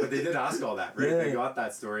 And but they did ask all that, right? Yeah. They got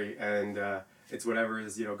that story, and it's whatever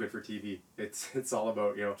is, you know, good for TV. It's all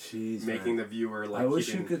about, you know, making the viewer like. I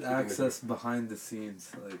wish you could access behind the scenes,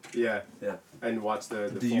 like. Yeah. Yeah. And watch the.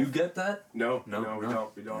 Do you get that? No, we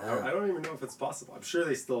don't. Yeah. I don't even know if it's possible. I'm sure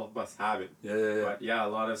they still must have it. Yeah. But yeah, a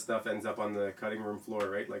lot of stuff ends up on the cutting room floor,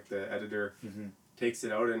 right? Like the editor takes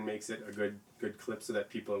it out and makes it a good clip so that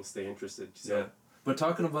people will stay interested. So. Yeah. But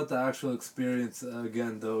talking about the actual experience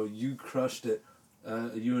again, though, you crushed it.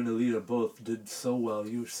 You and Alita both did so well.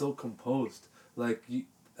 You were so composed. Like, you,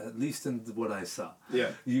 at least in what I saw.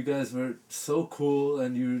 Yeah. You guys were so cool,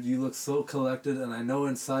 and you look so collected, and I know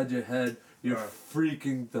inside your head, you're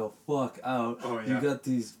freaking the fuck out. Oh, yeah. You got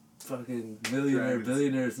these fucking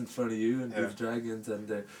billionaires in front of you, and these dragons, and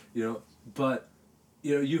they're, you know, but,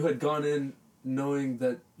 you know, you had gone in knowing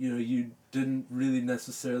that, you know, you didn't really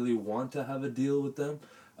necessarily want to have a deal with them.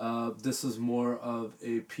 This was more of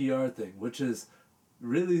a PR thing, which is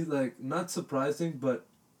really, like, not surprising, but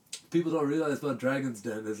people don't realize about Dragon's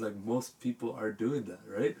Den is like most people are doing that,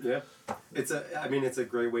 right? Yeah, it's a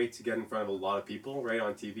great way to get in front of a lot of people, right,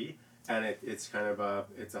 on TV, and it's kind of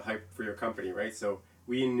it's a hype for your company, right? So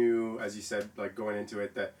we knew, as you said, like going into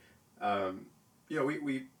it, that you know,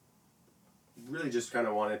 we really just kind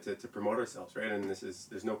of wanted to promote ourselves, right? And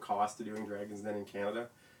there's no cost to doing Dragon's Den in Canada,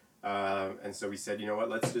 and so we said, you know what,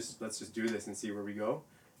 let's just do this and see where we go,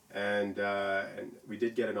 and we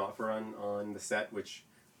did get an offer on the set, which.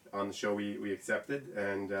 On the show we accepted,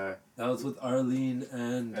 and that was with Arlene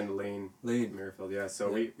and Lane Merrifield, yeah.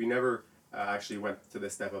 So we never actually went to the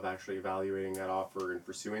step of actually evaluating that offer and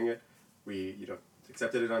pursuing it. We, you know,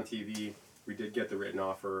 accepted it on TV. We did get the written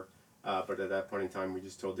offer, but at that point in time we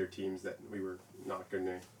just told their teams that we were not going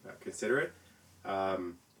to consider it,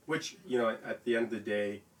 which, you know, at the end of the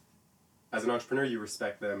day, as an entrepreneur, you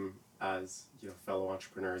respect them as, you know, fellow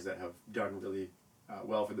entrepreneurs that have done really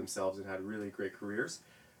well for themselves and had really great careers.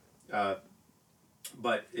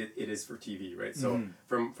 But it is for TV, right? So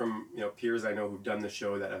from you know, peers I know who've done the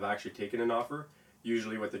show that have actually taken an offer,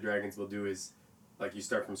 usually what the Dragons will do is, like, you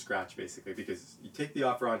start from scratch basically, because you take the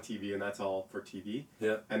offer on TV and that's all for TV.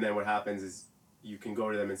 Yeah. And then what happens is you can go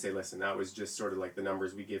to them and say, listen, that was just sort of like the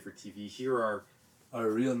numbers we gave for TV. Here are our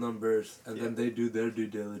real numbers, and then they do their due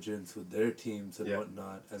diligence with their teams and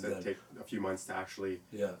whatnot, and so then take a few months to actually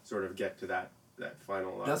sort of get to that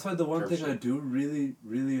final. That's why the one thing I do really,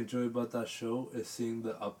 really enjoy about that show is seeing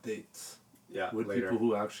the updates. With people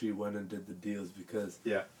who actually went and did the deals, because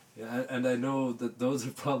and I know that those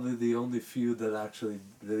are probably the only few that actually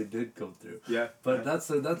really did go through. Yeah. But that's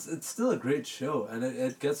it's still a great show, and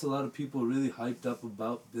it gets a lot of people really hyped up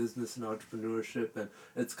about business and entrepreneurship, and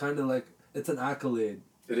it's kind of like it's an accolade.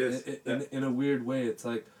 It is. In a weird way, it's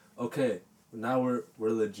like, okay, now we're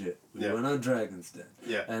legit. We went on Dragon's Den.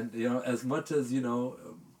 Yeah. And, you know, as much as, you know,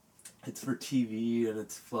 it's for TV and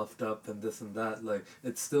it's fluffed up and this and that, like,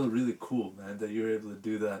 it's still really cool, man, that you're able to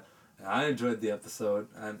do that. And I enjoyed the episode,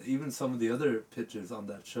 and even some of the other pitches on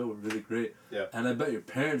that show were really great. Yeah. And I bet your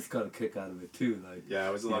parents got a kick out of it too. Like. Yeah,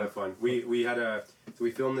 it was a lot of fun. We had so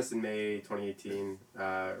we filmed this in May 2018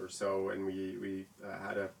 or so, and we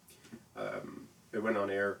had it went on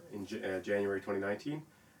air in January 2019.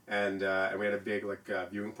 And we had a big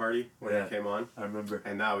viewing party when it came on. I remember.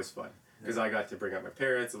 And that was fun. because I got to bring up my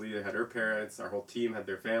parents. Alita had her parents. Our whole team had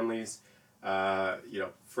their families.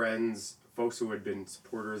 Friends, folks who had been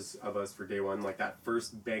supporters of us for day one, like that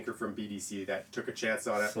first banker from BDC that took a chance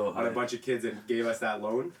on on a bunch of kids and gave us that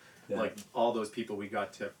loan. Yeah. Like all those people we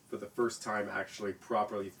got to, for the first time, actually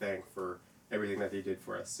properly thank for everything that they did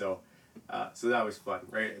for us. So that was fun,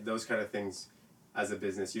 right? Those kind of things, as a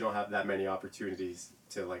business, you don't have that many opportunities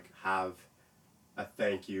to like have a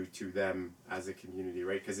thank you to them as a community,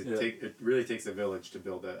 right? Because it really takes a village to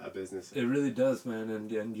build a business. It really does, man,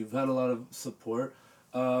 and you've had a lot of support.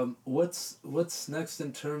 What's next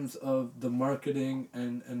in terms of the marketing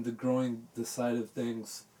and the growing the side of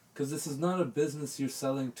things? Because this is not a business you're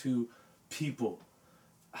selling to people.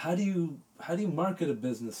 How do you market a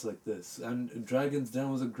business like this? And Dragon's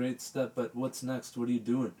Den was a great step, but what's next? What are you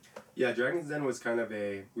doing? Yeah, Dragon's Den was kind of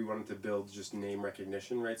we wanted to build just name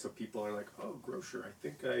recognition, right? So people are like, oh, grocer, I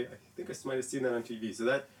think I might have seen that on TV. So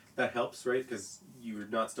that helps, right? Because you're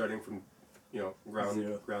not starting from,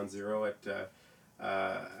 ground zero at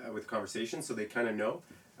with conversation, so they kind of know.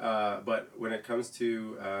 But when it comes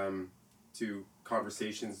to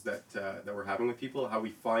conversations that we're having with people, how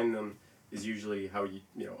we find them is usually how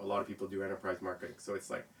a lot of people do enterprise marketing. So it's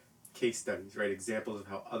like case studies, right? Examples of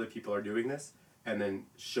how other people are doing this, and then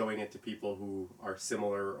showing it to people who are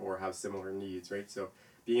similar or have similar needs, right? So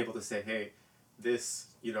being able to say, hey, this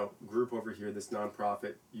group over here, this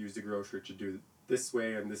nonprofit used a grocer to do this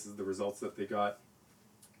way, and this is the results that they got.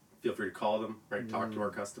 Feel free to call them, right? Talk to our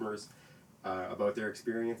customers about their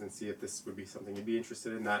experience and see if this would be something you'd be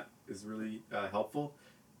interested in. That is really helpful.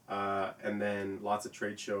 And then lots of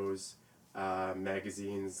trade shows,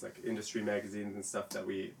 magazines, like industry magazines and stuff that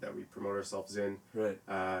we promote ourselves in. Right.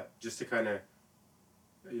 Just to kind of,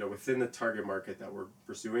 within the target market that we're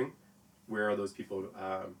pursuing, where are those people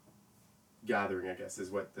gathering, I guess,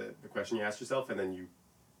 is what the question you ask yourself, and then you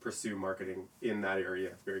pursue marketing in that area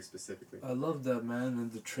very specifically. I love that, man,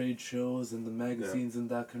 and the trade shows and the magazines and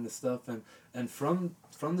that kind of stuff. And from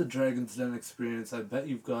the Dragon's Den experience, I bet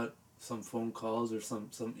you've got some phone calls or some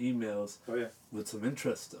emails with some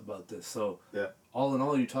interest about this. So all in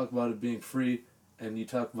all, you talk about it being free, and you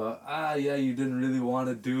talk about, you didn't really want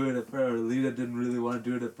to do it at first, or Lita didn't really want to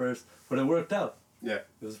do it at first, but it worked out. Yeah.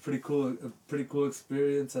 It was a pretty cool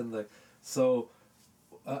experience, and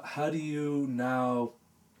how do you now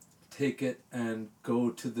take it and go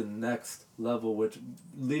to the next level, which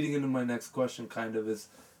leading into my next question kind of is,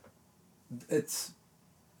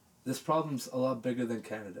 this problem's a lot bigger than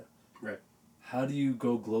Canada. Right. How do you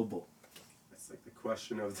go global? It's like the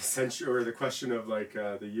question of the century, or the question of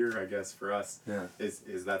the year, I guess, for us. Yeah.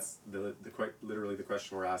 Is that's the quite literally the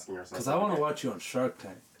question we're asking ourselves. Because I want to watch you on Shark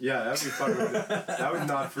Tank. Yeah, that'd be fun. That was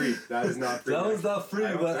not free. That is not free. That was not free,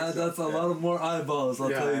 but that's a lot of more eyeballs, I'll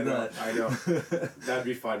tell you that. I know. That'd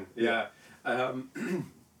be fun. Yeah.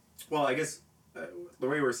 Well, I guess the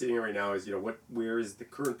way we're seeing it right now is, where is the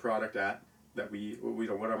current product at that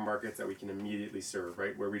what are markets that we can immediately serve,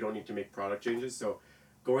 right? Where we don't need to make product changes. So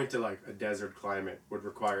going to like a desert climate would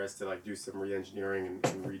require us to like do some re-engineering and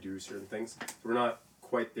redo certain things. So we're not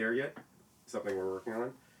quite there yet. Something we're working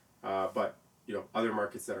on. But other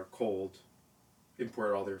markets that are cold,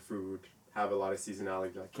 import all their food, have a lot of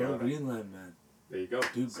seasonality, like Go to Greenland, man. There you go.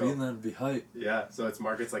 Dude, Greenland would be hype. Yeah, so it's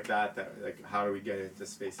markets like that like, how do we get into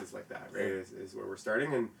spaces like that, right? Is where we're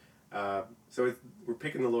starting, and so we're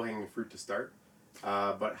picking the low-hanging fruit to start.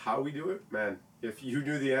 But how we do it, man, if you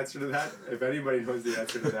knew the answer to that, if anybody knows the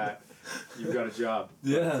answer to that, you've got a job.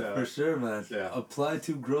 Yeah, for sure, man. Yeah. Apply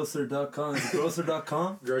to grocer.com. Is it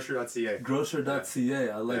grocer.com? Grocer.ca. Grocer.ca.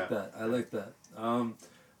 I like that. I like that.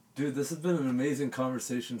 Dude, this has been an amazing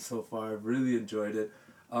conversation so far. I've really enjoyed it.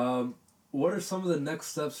 What are some of the next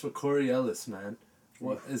steps for Corey Ellis, man?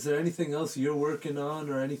 Is there anything else you're working on,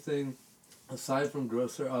 or anything aside from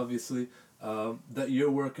Grocer, obviously, that you're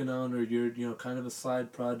working on, or you're kind of a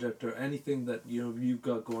side project, or anything that you've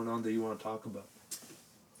got going on that you want to talk about?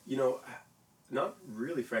 Not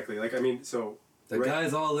really, frankly. The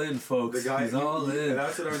guy's all in, folks. He's all in.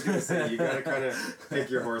 That's what I was gonna say. You gotta kind of pick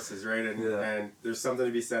your horses, right? And there's something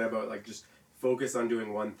to be said about just focus on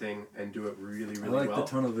doing one thing and do it really, really well. I like the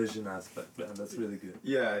tunnel vision aspect, man. That's really good.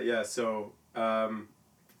 Yeah. So,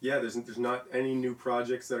 there's not any new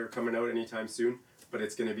projects that are coming out anytime soon, but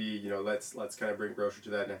it's going to be, let's kind of bring Grocer to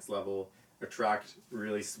that next level, attract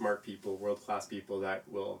really smart people, world-class people that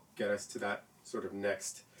will get us to that sort of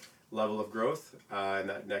next level of growth and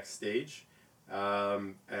that next stage.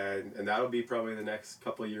 And that'll be probably the next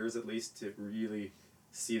couple of years at least to really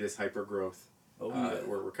see this hyper growth.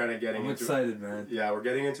 We're kind of getting into it. I'm excited, man. Yeah, we're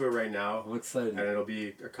getting into it right now. I'm excited. And it'll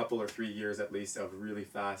be a couple or 3 years at least of really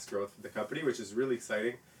fast growth for the company, which is really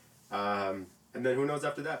exciting. And then who knows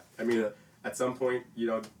after that? I mean, at some point,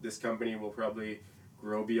 this company will probably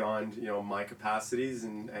grow beyond, my capacities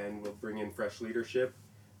and will bring in fresh leadership.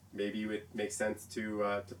 Maybe it makes sense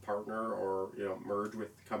to partner or, merge with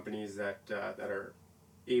companies that are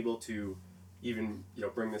able to even,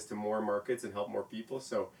 bring this to more markets and help more people.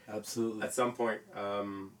 So absolutely, at some point,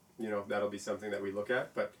 that'll be something that we look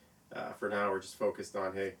at. But for now, we're just focused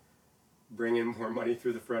on, hey, bring in more money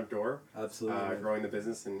through the front door. Absolutely. Growing the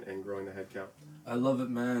business and growing the headcount. I love it,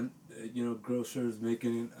 man. Grocer is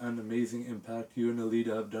making an amazing impact. You and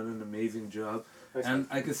Alida have done an amazing job. Thanks, and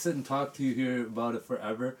man. I could sit and talk to you here about it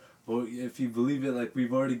forever. But if you believe it, like,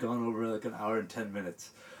 we've already gone over like an hour and 10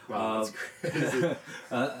 minutes. Wow, that's crazy.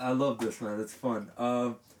 I love this, man. It's fun.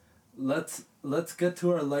 Let's get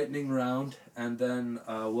to our lightning round, and then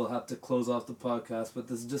we'll have to close off the podcast. But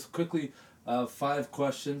this is just quickly 5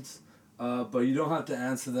 questions. But you don't have to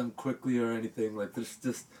answer them quickly or anything. Like, there's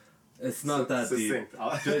just, it's not that deep.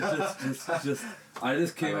 I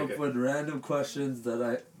just came up with random questions that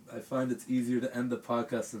I find it's easier to end the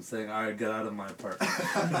podcast than saying, all right, get out of my apartment.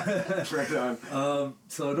 Right on.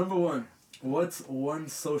 So number 1, what's one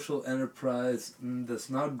social enterprise that's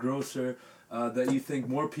not grocer that you think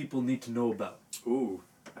more people need to know about? Ooh,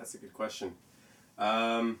 that's a good question.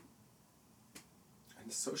 And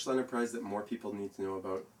a social enterprise that more people need to know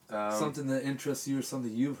about. Something that interests you or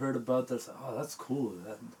something you've heard about that's, oh, that's cool.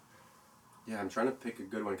 Yeah, I'm trying to pick a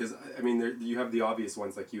good one because, I mean, you have the obvious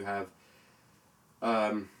ones. Like, you have,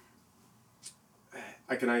 can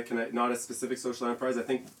I not a specific social enterprise. I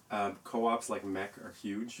think co-ops like MEC are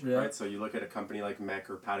huge, right? So you look at a company like MEC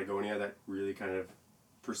or Patagonia that really kind of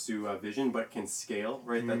pursue a vision but can scale,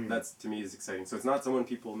 right? That's, to me, is exciting. So it's not someone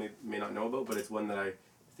people may not know about, but it's one that I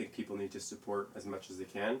think people need to support as much as they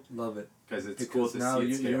can. Love it. Because it's cool to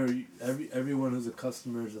see it scale. Everyone who's a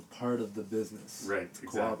customer is a part of the business. Right, exactly.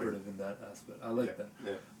 Cooperative in that aspect. I like that.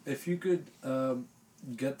 Yeah. If you could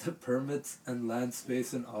get the permits and land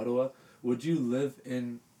space in Ottawa, would you live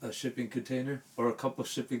in a shipping container or a couple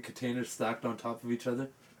shipping containers stacked on top of each other?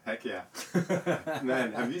 Heck yeah.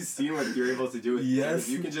 Man, have you seen what you're able to do with Yes.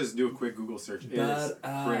 You can just do a quick Google search. It is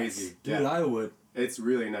crazy. Dude, I would. It's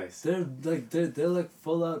really nice. They're like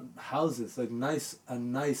full out houses, like a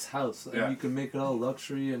nice house. And you can make it all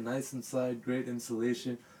luxury and nice inside, great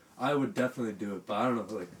insulation. I would definitely do it, but I don't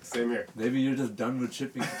know, like, same here. Maybe you're just done with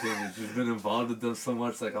shipping containers. You've been involved with them so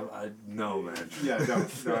much, like, no, man. Yeah, no,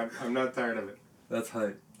 I'm not tired of it. That's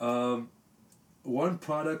hype. One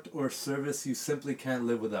product or service you simply can't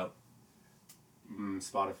live without.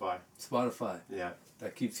 Spotify. Spotify. Yeah.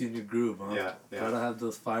 That keeps you in your groove, huh? Yeah. Gotta have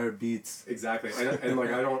those fire beats. Exactly, and like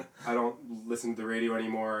I don't listen to the radio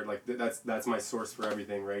anymore. Like that's my source for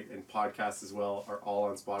everything, right? And podcasts as well are all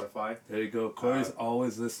on Spotify. There you go. Corey's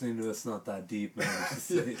always listening to It's Not That Deep, man.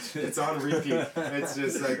 It's on repeat. It's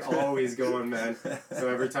just like always going, man. So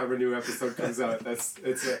every time a new episode comes out,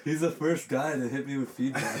 He's the first guy to hit me with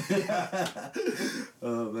feedback.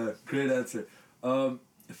 Oh man, great answer.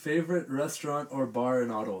 Favorite restaurant or bar in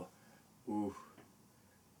Ottawa? Ooh.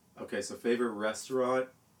 Okay, so favorite restaurant,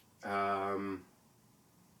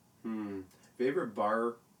 favorite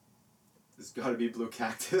bar has got to be Blue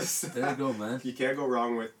Cactus. There you go, man. You can't go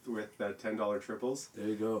wrong with $10 triples. There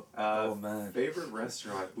you go. Oh, man. Favorite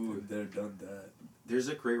restaurant, ooh. They're done that. There's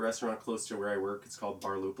a great restaurant close to where I work. It's called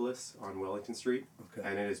Bar Lupolis on Wellington Street. Okay.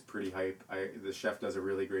 And it is pretty hype. The chef does a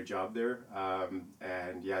really great job there.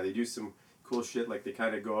 And yeah, they do some cool shit. Like, they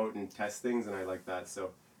kind of go out and test things, and I like that,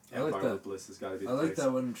 so... I like Bar that. Lupolis has got to be the I like place.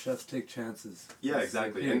 that when chefs take chances. Yeah,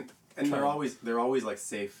 exactly. Like, and they're always like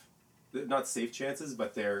safe, not safe chances,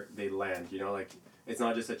 but they land. You know, like it's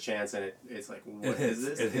not just a chance and it's like what is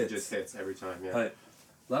this? It just hits every time. Yeah. Right.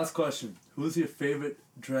 Last question: who's your favorite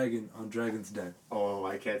dragon on Dragon's Den? Oh,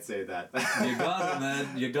 I can't say that. You got it,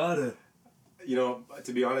 man. You got it. You know,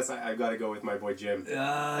 to be honest, I've got to go with my boy Jim.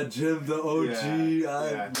 Yeah, Jim, the OG.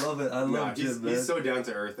 I love it. I love Jim, man. He's so down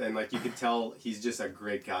to earth, and like you can tell, he's just a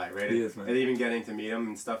great guy, right? He is, man. And even getting to meet him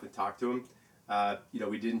and stuff and talk to him,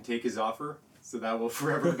 we didn't take his offer, so that will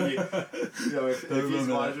forever be, if he's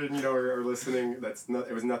watching, or listening,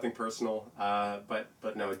 it was nothing personal. But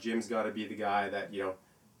no, Jim's got to be the guy that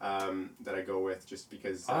that I go with, just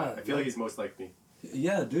because I feel like he's most like me.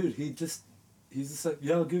 Yeah, dude. He's just like,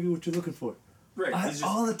 yeah, I'll give you what you're looking for. Right,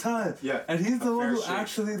 all the time. Yeah, and he's the one who shake.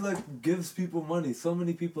 actually like gives people money. So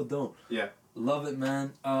many people don't. Yeah, Love it,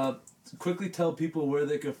 man. Quickly tell people where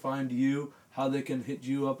they can find you, how they can hit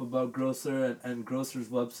you up about Grocer and Grocer's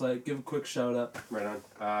website. Give a quick shout out. Right on.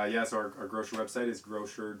 So our Grocer website is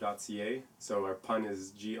grocer.ca. So our pun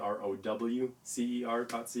is growcer.ca.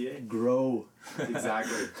 Grow.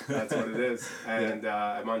 Exactly. That's what it is. And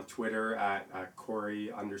I'm on Twitter at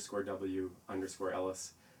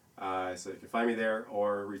Corey_W_Ellis. So you can find me there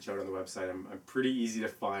or reach out on the website. I'm pretty easy to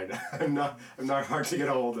find. I'm not hard to get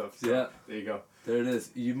a hold of. So Yeah. There you go. There it is.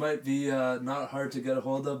 You might be not hard to get a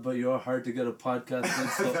hold of, but you're hard to get a podcast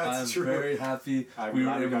with. So I'm true. very happy we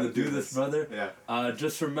were able to do this, brother. Yeah.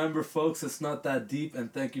 Just remember, folks, it's not that deep,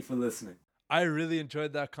 and thank you for listening. I really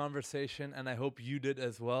enjoyed that conversation, and I hope you did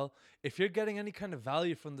as well. If you're getting any kind of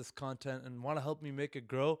value from this content and want to help me make it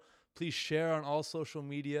grow, please share on all social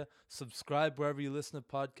media, subscribe wherever you listen to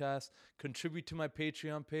podcasts, contribute to my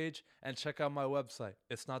Patreon page, and check out my website,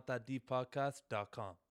 itsnotthatdeeppodcast.com.